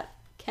count that.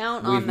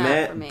 On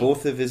that for me. We've met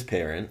both of his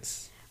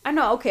parents. I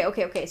know.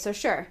 Okay. So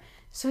sure.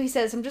 So he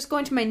says, "I'm just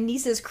going to my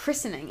niece's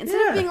christening,"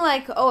 instead of being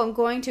like, "Oh, I'm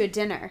going to a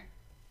dinner."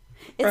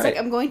 It's like,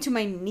 I'm going to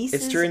my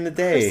niece's It's during the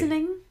day.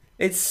 Christening.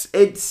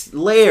 It's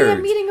layered. Like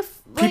I'm meeting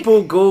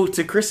people go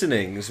to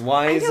christenings.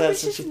 Why is that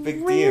such a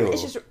big deal?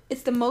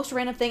 It's the most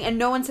random thing, and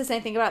no one says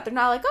anything about it. They're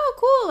not like, "Oh,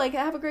 cool, like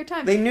have a great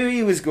time." They knew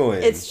he was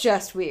going. It's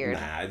just weird.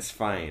 Nah, it's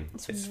fine.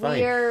 It's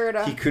weird.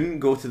 Fine. He couldn't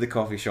go to the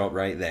coffee shop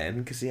right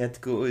then because he had to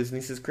go to his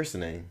niece's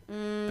christening.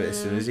 But as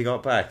soon as he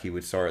got back, he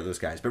would sort out those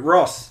guys. But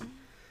Ross,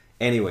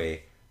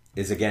 anyway,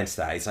 is against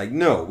that. He's like,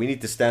 no, we need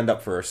to stand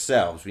up for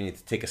ourselves. We need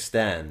to take a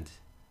stand.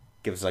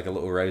 Give us like a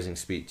little rousing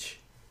speech.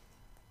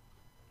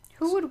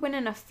 Who would win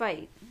in a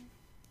fight?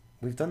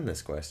 We've done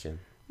this question.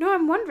 No,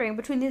 I'm wondering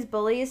between these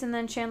bullies and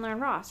then Chandler and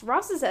Ross.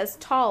 Ross is as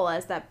tall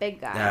as that big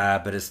guy.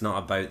 Ah, but it's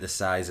not about the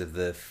size of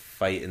the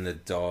fight and the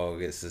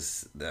dog. It's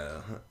just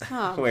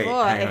Oh, wait,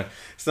 boy. hang on.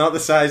 It's not the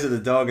size of the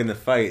dog and the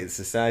fight. It's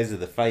the size of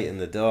the fight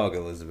and the dog,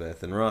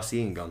 Elizabeth. And Ross,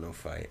 he ain't got no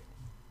fight.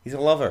 He's a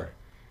lover.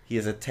 He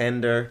is a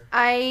tender,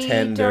 don't know.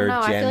 gentle,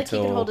 I feel like he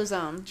can hold his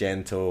own.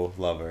 Gentle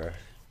lover.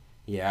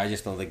 Yeah, I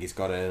just don't think he's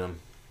got it in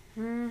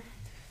him.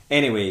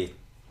 Anyway,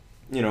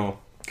 you know,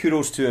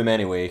 kudos to him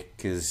anyway,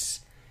 because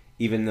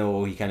even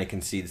though he kind of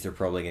concedes they're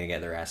probably going to get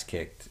their ass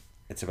kicked,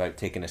 it's about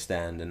taking a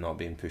stand and not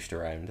being pushed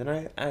around,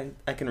 and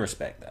I can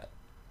respect that.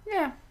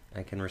 Yeah.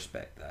 I can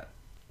respect that.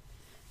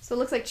 So it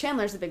looks like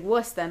Chandler's the big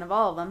wuss then of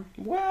all of them.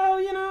 Well,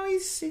 you know, he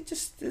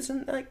just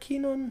isn't that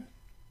keen on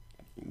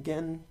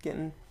getting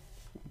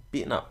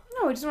beaten up.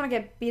 No, he doesn't want to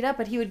get beat up,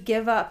 but he would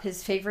give up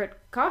his favorite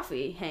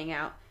coffee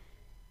hangout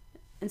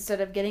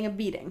instead of getting a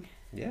beating.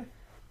 Yeah.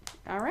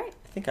 All right.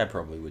 I think I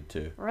probably would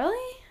too.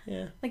 Really?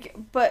 Yeah. Like,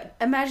 but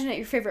imagine at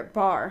your favorite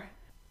bar.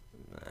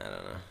 I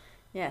don't know.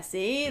 Yeah,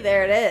 see?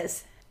 There it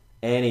is.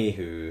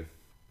 Anywho,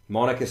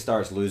 Monica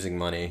starts losing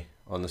money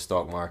on the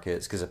stock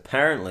markets because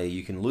apparently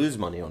you can lose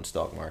money on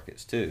stock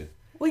markets too.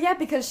 Well, yeah,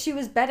 because she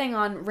was betting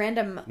on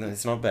random... No,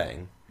 it's not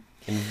betting.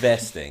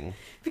 Investing.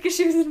 Because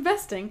she was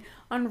investing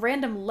on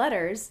random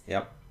letters.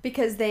 Yep.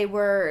 Because they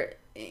were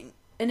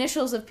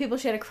initials of people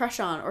she had a crush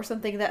on or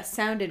something that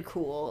sounded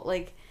cool.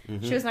 Like,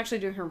 she wasn't actually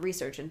doing her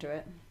research into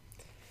it.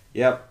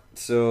 Yep.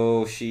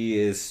 So she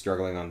is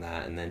struggling on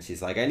that, and then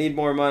she's like, I need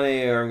more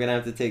money or I'm going to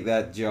have to take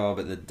that job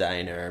at the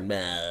diner.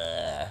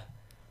 Blah.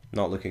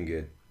 Not looking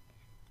good.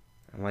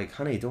 I'm like,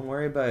 honey, don't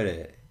worry about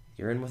it.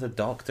 You're in with a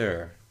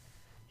doctor.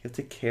 He'll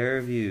take care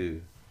of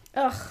you.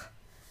 Ugh.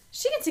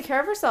 She can take care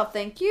of herself,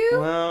 thank you.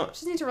 Well,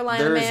 she needs to rely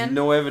on a man. There's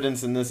no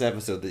evidence in this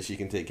episode that she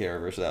can take care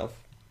of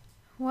herself.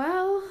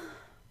 Well...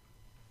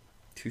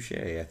 Touche,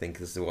 I think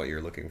this is what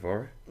you're looking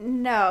for.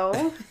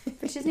 No.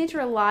 But she just needs to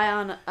rely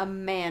on a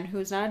man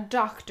who's not a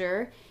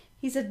doctor.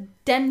 He's a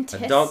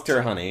dentist. A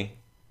doctor, honey.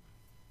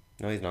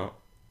 No, he's not.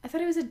 I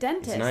thought he was a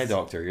dentist. He's an eye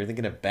doctor. You're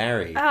thinking of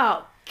Barry.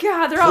 Oh,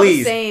 God, they're all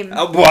the same.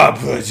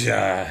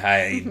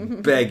 I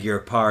beg your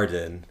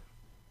pardon.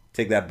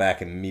 Take that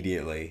back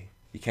immediately.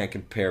 You can't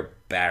compare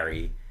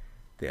Barry,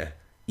 the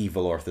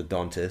evil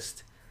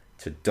orthodontist,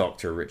 to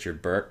Dr.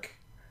 Richard Burke,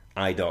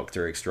 eye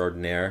doctor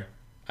extraordinaire,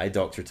 eye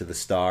doctor to the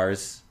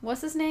stars.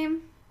 What's his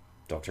name?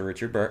 Dr.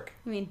 Richard Burke.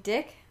 You mean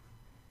Dick?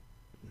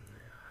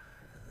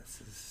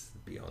 This is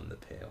beyond the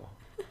pale.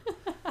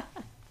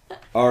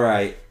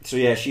 Alright, so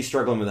yeah, she's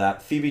struggling with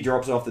that. Phoebe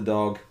drops off the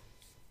dog.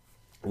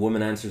 A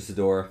woman answers the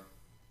door.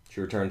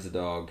 She returns the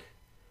dog.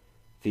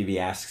 Phoebe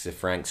asks if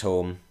Frank's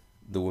home.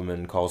 The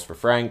woman calls for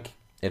Frank.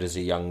 It is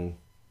a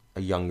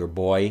younger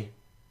boy.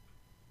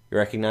 You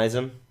recognize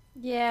him?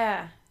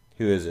 Yeah.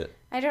 Who is it?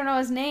 I don't know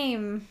his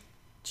name.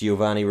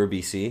 Giovanni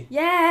Ribisi.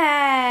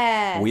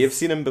 Yes! We have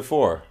seen him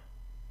before.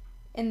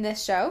 In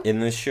this show? In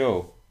this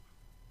show.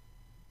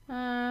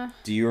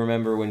 Do you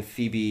remember when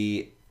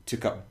Phoebe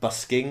took up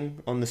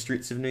busking on the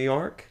streets of New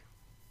York?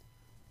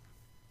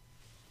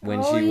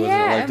 When she wasn't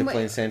allowed to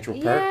play in Central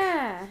Park?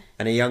 Yeah.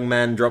 And a young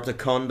man dropped a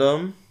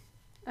condom?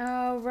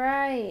 Oh,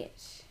 right.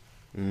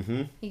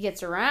 Mm-hmm. He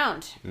gets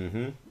around.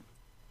 Mm-hmm.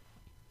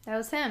 That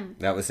was him.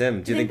 That was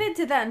him. Do you think they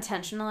did that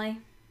intentionally?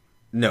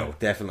 No,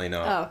 definitely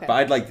not. Oh, okay. But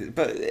I'd like to,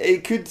 but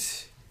it could,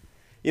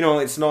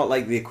 it's not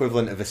like the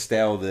equivalent of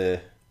Estelle,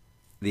 the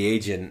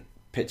agent,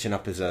 pitching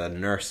up as a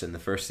nurse in the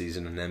first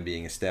season and then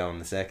being Estelle in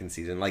the second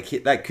season. Like,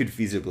 that could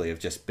feasibly have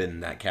just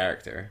been that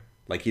character.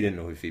 Like, he didn't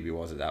know who Phoebe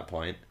was at that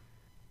point.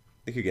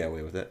 They could get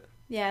away with it.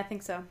 Yeah, I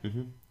think so.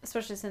 Mm-hmm.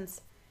 Especially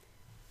since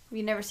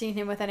we've never seen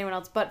him with anyone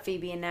else but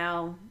Phoebe, and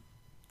now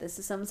this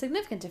is something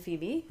significant to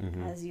Phoebe,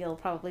 as you'll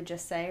probably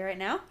just say right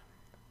now.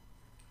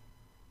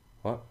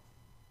 What?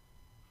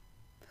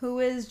 Who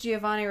is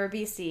Giovanni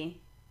Ribisi?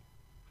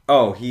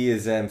 Oh, he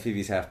is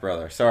Phoebe's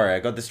half-brother. Sorry, I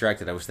got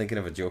distracted. I was thinking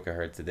of a joke I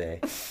heard today.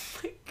 Oh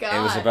my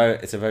God.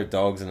 It's about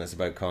dogs and it's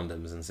about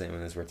condoms, and same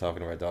as we're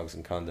talking about dogs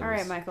and condoms. All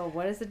right, Michael,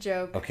 what is the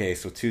joke? Okay,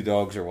 so two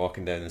dogs are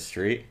walking down the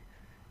street,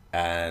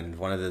 and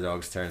one of the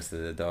dogs turns to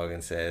the dog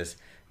and says,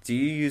 "Do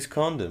you use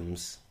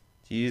condoms?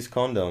 Do you use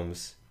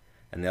condoms?"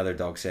 And the other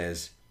dog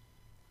says,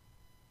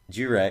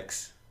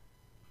 "Durex."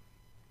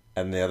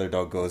 And the other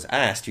dog goes, "I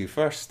asked you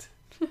first."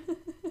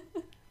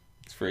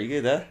 It's pretty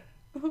good, huh?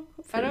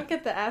 I don't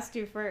get the asked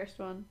you first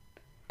one.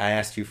 I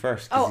asked you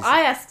first. Oh,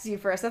 I asked you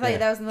first. I thought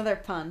that was another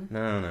pun.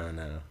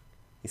 No.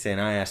 He's saying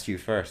I asked you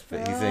first, but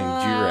he's saying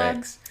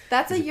Durex.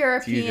 That's a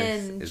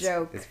European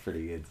joke. It's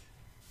pretty good.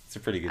 It's a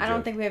pretty good joke. I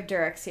don't think we have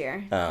Durex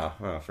here. Oh,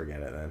 well, forget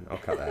it then. I'll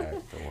cut that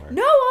out. Don't worry.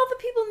 No, all the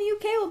people in the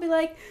UK will be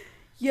like,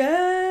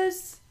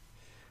 yes,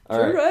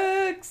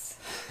 Durex.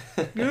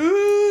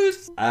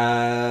 Yes.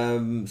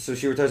 So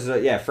she returns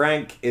to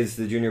Frank is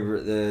the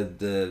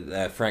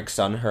junior, Frank's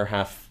son, her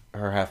half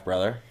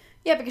brother.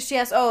 Yeah, because she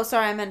asks, "Oh,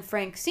 sorry, I meant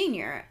Frank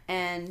Sr."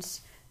 And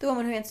the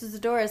woman who answers the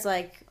door is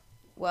like,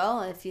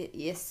 "Well, if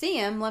you see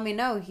him, let me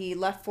know. He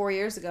left 4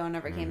 years ago and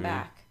never came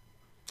back."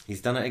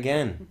 He's done it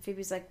again. And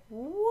Phoebe's like,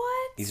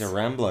 "What?" He's a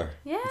rambler.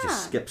 Yeah. He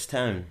just skips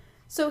town.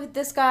 So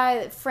this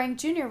guy, Frank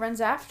Jr., runs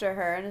after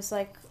her and is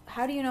like,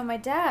 "How do you know my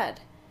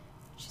dad?"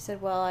 She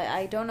said, "Well,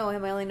 I don't know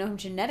him. I only know him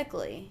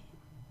genetically.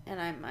 And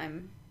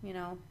I'm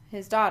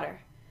his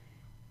daughter."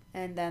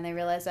 And then they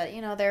realize that,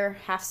 they're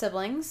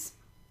half-siblings.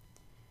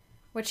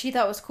 Which he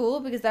thought was cool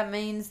because that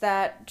means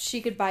that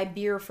she could buy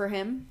beer for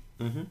him.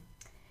 Mm-hmm.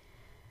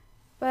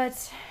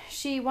 But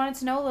she wanted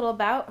to know a little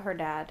about her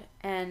dad.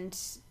 And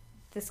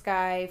this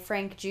guy,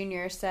 Frank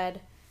Jr.,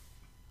 said,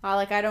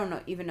 I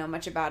don't even know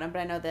much about him, but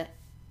I know that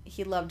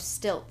he loved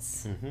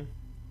stilts. Mm-hmm.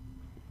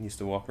 He used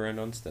to walk around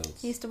on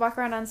stilts.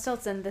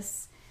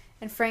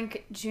 And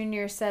Frank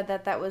Jr. said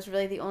that was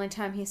really the only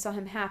time he saw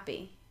him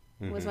happy.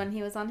 Was when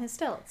he was on his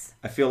stilts.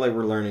 I feel like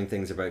we're learning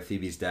things about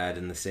Phoebe's dad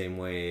in the same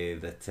way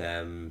that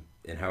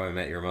in How I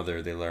Met Your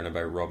Mother they learn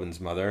about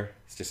Robin's mother.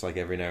 It's just like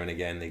every now and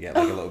again they get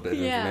like a little bit of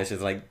information.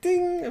 It's like,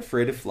 ding,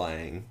 afraid of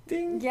flying.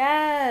 Ding.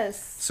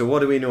 Yes. So what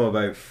do we know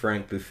about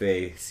Frank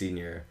Buffet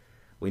Sr.?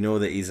 We know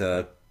that he's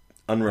a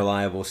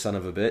unreliable son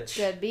of a bitch.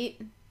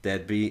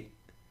 Deadbeat.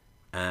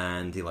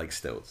 And he likes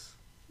stilts.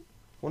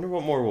 Wonder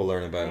what more we'll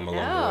learn about him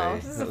along the way.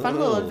 This is a fun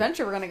little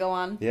adventure we're going to go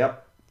on.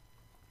 Yep.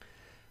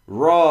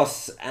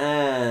 Ross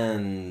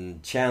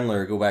and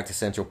Chandler go back to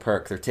Central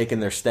Perk. They're taking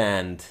their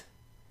stand.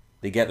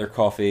 They get their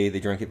coffee. They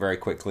drink it very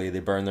quickly. They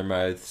burn their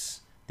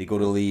mouths. They go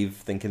to leave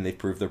thinking they've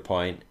proved their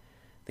point.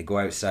 They go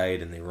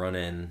outside and they run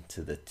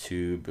into the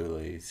two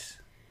bullies.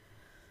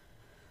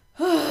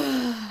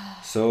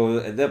 So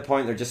at that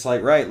point they're just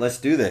like, right, let's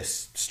do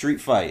this. Street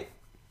fight.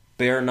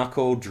 Bare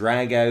knuckle,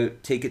 drag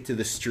out, take it to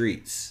the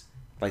streets.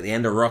 Like the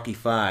end of Rocky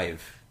V.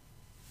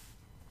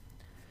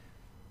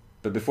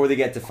 But before they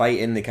get to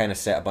fighting, they kind of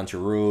set a bunch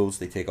of rules.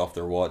 They take off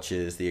their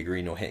watches. They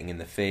agree no hitting in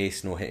the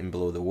face, no hitting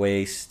below the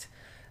waist.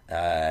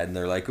 And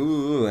they're like,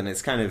 ooh, and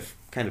it's kind of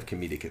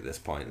comedic at this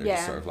point. They're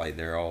just sort of like,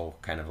 they're all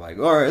kind of like,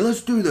 all right,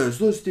 let's do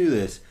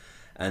this.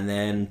 And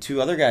then two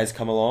other guys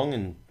come along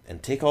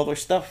and take all their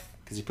stuff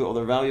because they put all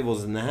their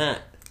valuables in the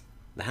hat.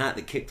 The hat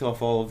that kicked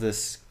off all of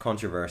this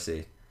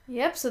controversy.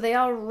 Yep, so they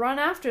all run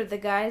after the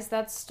guys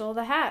that stole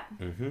the hat.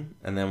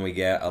 And then we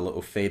get a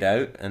little fade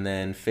out and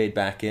then fade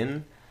back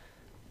in.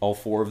 All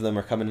 4 of them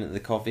are coming into the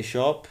coffee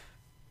shop.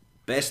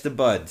 Best of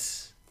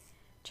buds.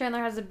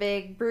 Chandler has a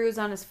big bruise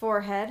on his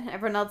forehead.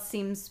 Everyone else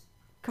seems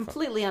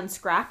completely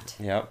unscrapped.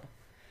 Yep.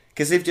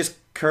 Because they've just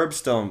curb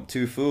stomped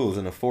 2 fools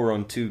in a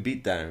 4-on-2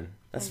 beatdown.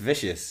 That's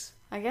vicious.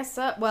 I guess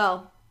so.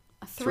 Well,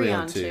 a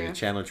 3-on-2.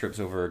 Chandler trips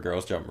over a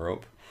girl's jump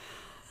rope.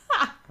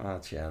 Oh,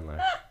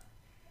 Chandler.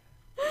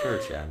 Poor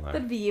Chandler.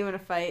 That'd be you in a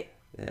fight.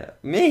 Yeah.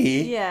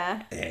 Me?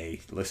 Yeah. Hey,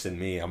 listen,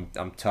 me.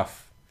 I'm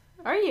tough.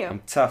 Are you?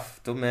 I'm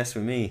tough. Don't mess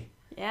with me.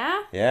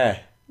 Yeah? Yeah.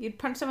 You'd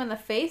punch someone in the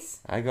face?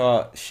 I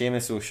got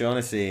Seamus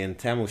O'Shaughnessy and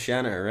Tamil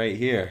Shanter right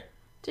here.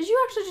 Did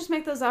you actually just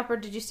make those up, or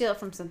did you steal it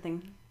from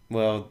something?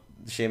 Well,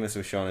 Seamus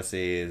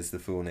O'Shaughnessy is the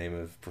full name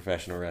of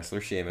professional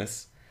wrestler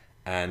Seamus,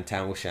 and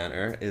Tamil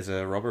Shanter is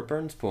a Robert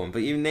Burns poem.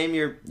 But you name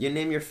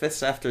your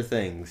fists after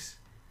things.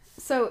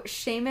 So,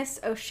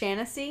 Seamus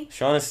O'Shaughnessy?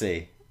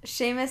 Shaughnessy.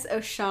 Seamus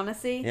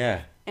O'Shaughnessy?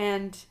 Yeah.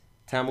 And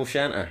Tamil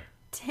Shanter.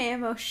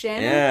 Tam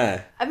O'Shanter?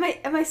 Yeah.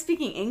 Am I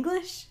speaking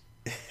English?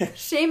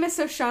 Seamus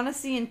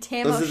O'Shaughnessy and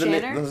Tam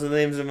O'Shanter? Those are the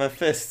names of my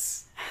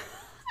fists.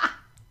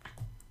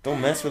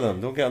 Don't mess with them.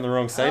 Don't get on the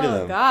wrong side of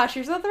them. Oh gosh,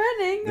 you're so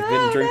threatening. They've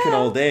been drinking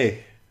all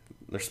day.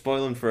 They're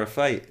spoiling for a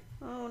fight.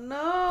 Oh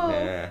no.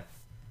 Yeah.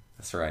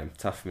 That's right. I'm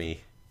tough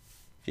me.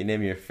 If you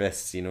name your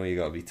fists, you know you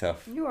gotta be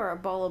tough. You are a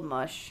ball of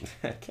mush.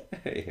 Get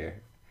out of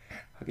here.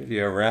 I'll give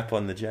you a rap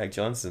on the Jack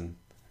Johnson.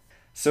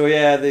 So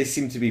yeah, they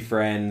seem to be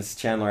friends.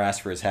 Chandler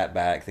asks for his hat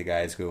back. The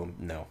guys go,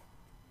 no.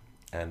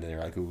 And they're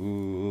like,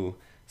 ooh.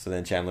 So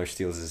then Chandler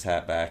steals his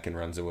hat back and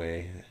runs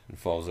away and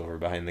falls over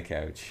behind the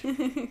couch.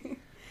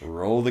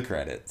 Roll the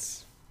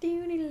credits.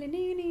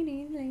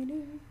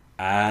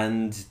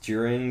 And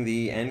during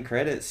the end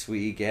credits,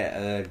 we get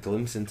a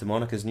glimpse into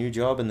Monica's new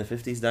job in the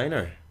 50s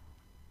diner.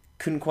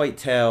 Couldn't quite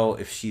tell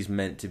if she's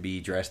meant to be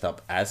dressed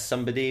up as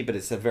somebody, but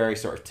it's a very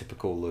sort of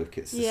typical look.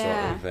 It's the sort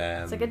of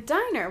it's like a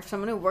diner,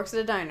 someone who works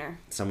at a diner.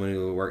 Someone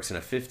who works in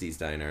a 50s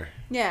diner.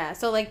 Yeah,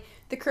 so like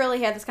the curly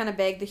hair that's kind of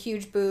big, the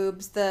huge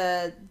boobs,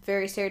 the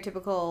very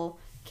stereotypical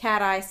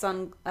cat eye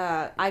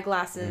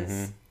eyeglasses.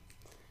 Mm-hmm.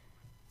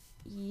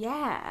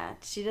 Yeah,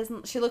 she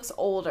looks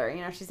older,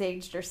 you know, she's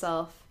aged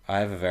herself.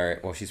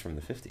 She's from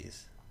the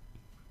 50s.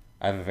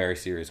 I have a very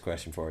serious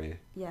question for you.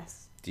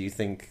 Yes. Do you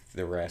think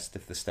the rest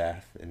of the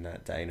staff in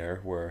that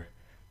diner were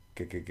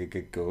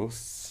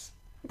ghosts?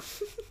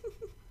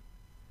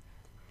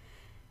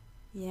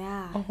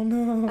 Yeah. Oh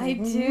no. I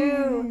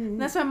do.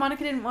 And that's why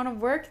Monica didn't want to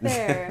work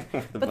there.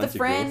 But the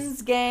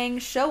Friends gang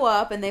show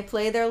up and they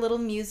play their little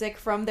music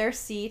from their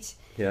seat.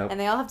 Yep. And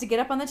they all have to get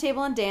up on the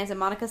table and dance, and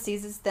Monica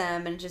sees it's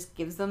them and just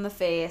gives them the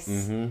face.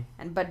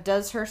 Mm-hmm. But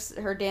does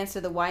her dance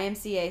to the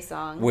YMCA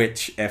song.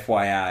 Which,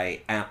 FYI,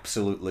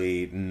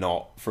 absolutely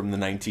not from the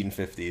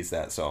 1950s,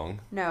 that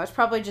song. No, it's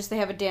probably just they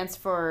have a dance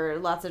for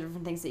lots of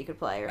different things that you could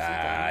play or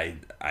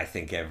something. I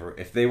think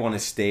if they want to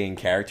stay in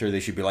character, they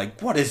should be like,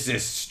 what is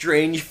this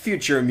strange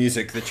future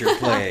music that you're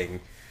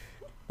playing?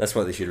 That's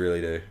what they should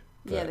really do.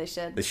 Yeah, they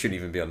should. They shouldn't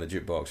even be on the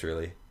jukebox,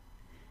 really.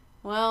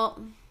 Well...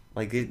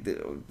 Like,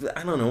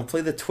 I don't know,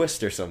 play the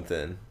Twist or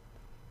something.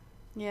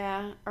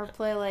 Yeah, or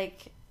play,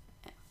 like,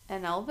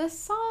 an Elvis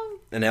song?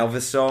 An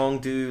Elvis song,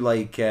 do,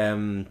 like,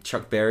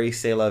 Chuck Berry,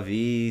 C'est la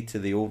vie to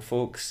the old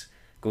folks.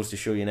 Goes to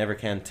show you never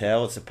can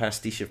tell. It's a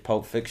pastiche of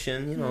Pulp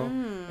Fiction, you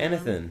know,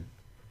 anything.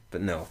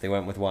 But no, they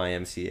went with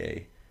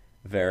YMCA.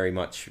 Very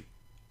much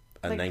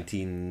a like,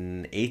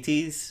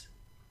 1980s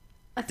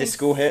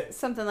disco hit.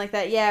 Something like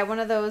that. Yeah, one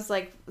of those,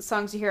 like,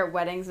 songs you hear at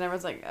weddings and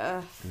everyone's like,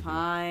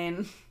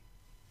 fine.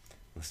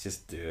 Let's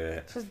just do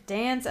it. Just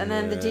dance, and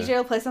then the DJ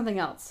will play something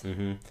else.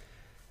 Mm-hmm.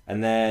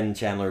 And then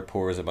Chandler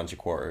pours a bunch of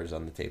quarters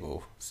on the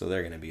table, so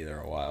they're going to be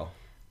there a while.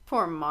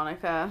 Poor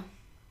Monica.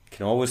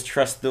 Can always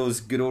trust those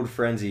good old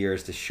friends of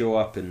yours to show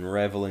up and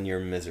revel in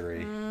your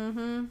misery.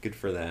 Mm-hmm. Good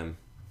for them.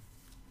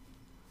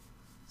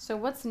 So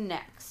what's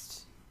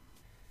next?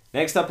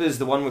 Next up is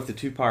the one with the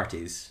 2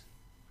 parties.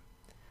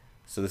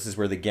 So this is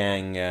where the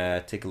gang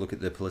take a look at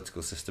the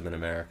political system in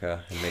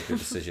America and make their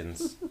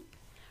decisions.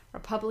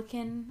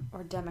 Republican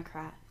or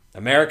Democrat?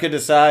 America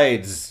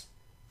decides.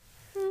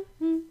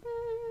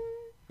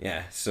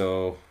 Yeah,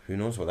 so who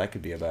knows what that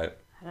could be about.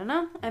 I don't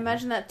know. I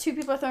imagine that 2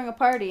 people are throwing a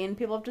party and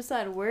people have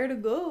decided where to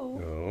go.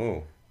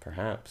 Oh,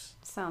 perhaps.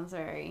 Sounds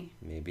very...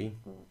 Maybe.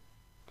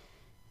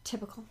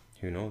 Typical.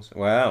 Who knows?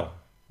 Well,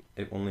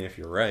 only if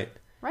you're right.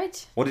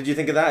 Right. What did you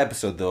think of that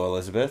episode, though,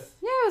 Elizabeth?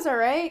 Yeah, it was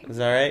alright. It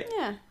was alright?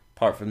 Yeah.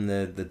 Apart from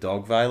the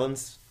dog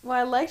violence? Well,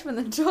 I liked when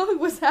the dog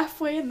was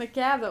halfway in the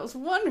cab. That was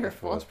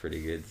wonderful. That was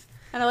pretty good.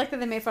 And I like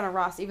that they made fun of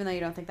Ross, even though you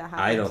don't think that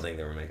happened. I don't think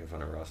they were making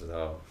fun of Ross at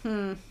all.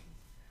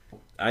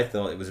 I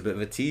thought it was a bit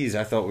of a tease.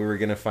 I thought we were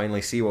going to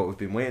finally see what we've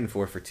been waiting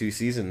for 2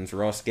 seasons.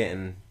 Ross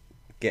getting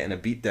a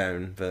beat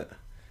down, but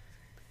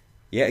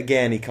yet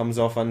again he comes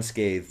off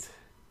unscathed.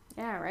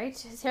 Yeah, right?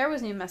 His hair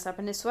wasn't even messed up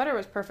and his sweater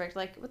was perfect.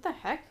 Like, what the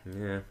heck?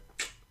 Yeah.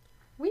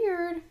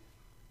 Weird.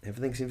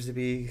 Everything seems to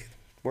be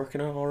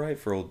working out alright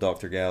for old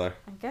Dr. Geller.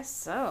 I guess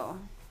so.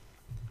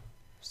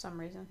 for some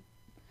reason.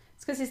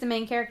 It's because he's the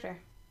main character.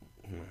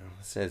 Well,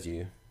 says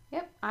you.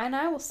 Yep, and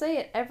I will say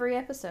it every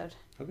episode.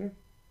 Okay.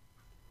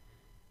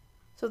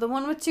 So the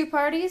one with 2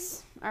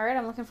 parties. All right,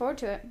 I'm looking forward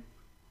to it.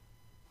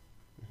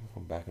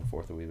 Going back and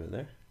forth a wee bit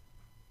there.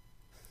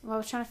 Well, I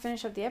was trying to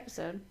finish up the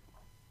episode.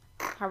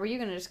 How were you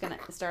gonna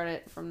start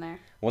it from there?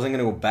 Wasn't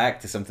gonna go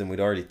back to something we'd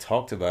already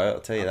talked about.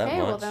 I'll tell you that much.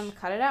 Okay, well then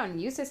cut it out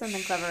and you say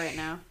something clever right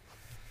now.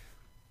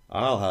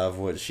 I'll have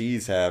what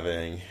she's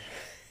having.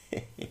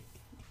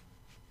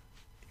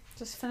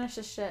 Just finish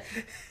this shit.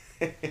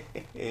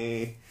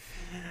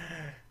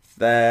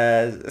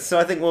 So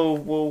I think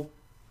we'll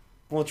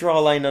draw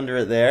a line under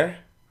it there. It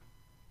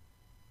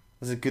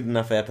was a good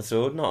enough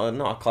episode. Not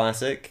a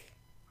classic,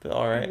 but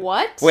all right.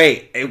 What?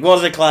 Wait, it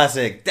was a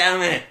classic.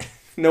 Damn it.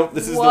 Nope,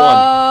 this is the one.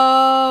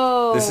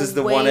 Whoa! This is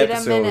the wait one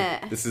episode. A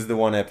minute. This is the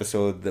one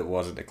episode that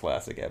wasn't a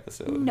classic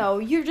episode. No,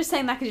 you're just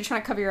saying that because you're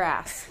trying to cover your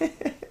ass.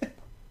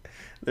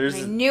 I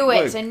knew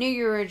it. I knew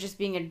you were just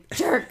being a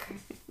jerk,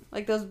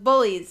 like those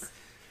bullies.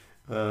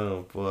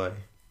 Oh boy.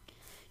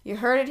 You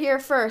heard it here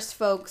first,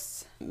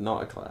 folks.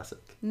 Not a classic.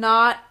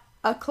 Not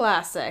a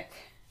classic.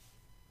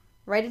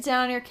 Write it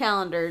down on your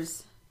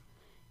calendars,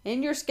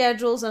 in your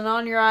schedules, and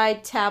on your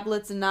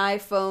iTablets and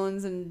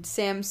iPhones and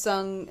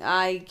Samsung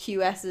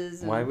IQSs.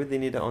 And Why would they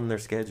need it on their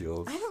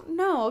schedules? I don't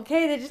know.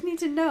 Okay, they just need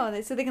to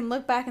know, so they can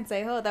look back and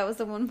say, "Oh, that was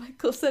the one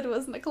Michael said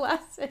wasn't a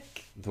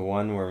classic." The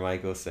one where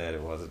Michael said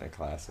it wasn't a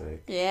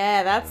classic.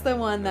 Yeah, that's the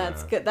one. No.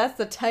 That's good. That's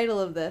the title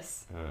of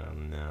this. Oh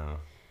no.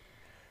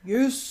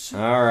 Yes.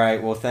 All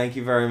right. Well, thank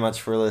you very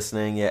much for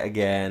listening yet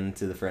again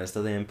to the Friends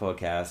Till the End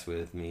podcast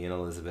with me and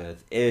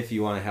Elizabeth. If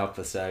you want to help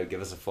us out, give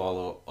us a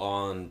follow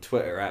on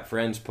Twitter at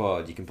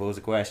FriendsPod. You can pose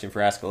a question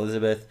for Ask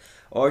Elizabeth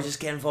or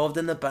just get involved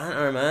in the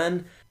banter,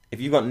 man.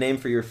 If you got a name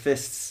for your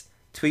fists,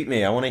 tweet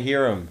me. I want to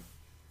hear them.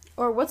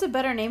 Or what's a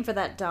better name for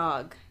that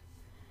dog?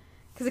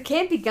 Because it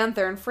can't be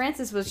Gunther, and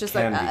Francis was just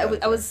like,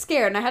 I was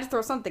scared, and I had to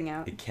throw something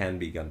out. It can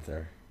be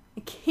Gunther.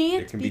 It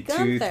can't There can be be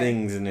Gunther. two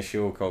things in a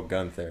show called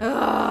Gunther.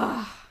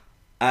 Ugh.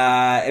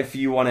 If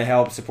you want to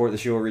help support the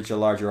show, reach a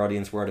larger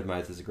audience, word of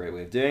mouth is a great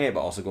way of doing it,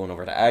 but also going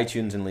over to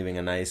iTunes and leaving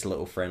a nice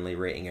little friendly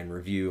rating and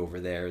review over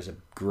there is a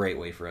great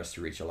way for us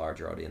to reach a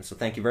larger audience. So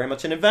thank you very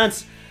much in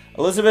advance.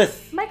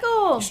 Elizabeth,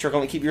 Michael! you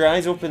struggling to keep your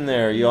eyes open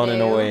there, yawning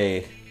No.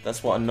 away.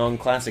 That's what a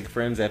non-classic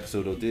Friends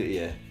episode will do to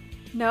you.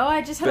 No,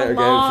 I just had Better a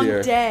get out long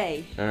here.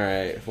 day.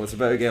 Alright, well it's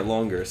about to get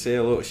longer. Say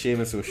hello to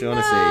Seamus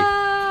O'Shaughnessy. No.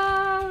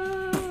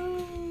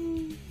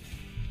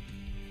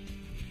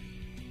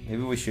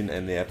 Maybe we shouldn't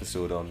end the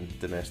episode on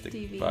domestic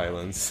TV.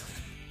 violence.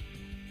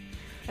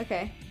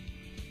 Okay.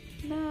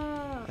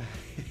 No.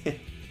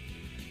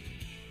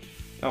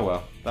 Oh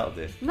well, that'll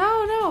do.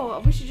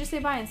 No. We should just say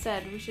bye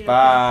instead. We should.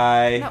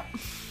 Bye. No.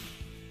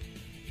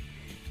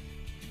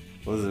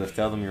 Elizabeth,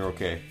 tell them you're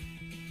okay.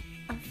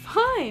 I'm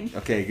fine.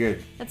 Okay,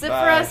 good. That's it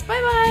Bye. for us.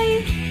 Bye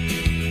bye.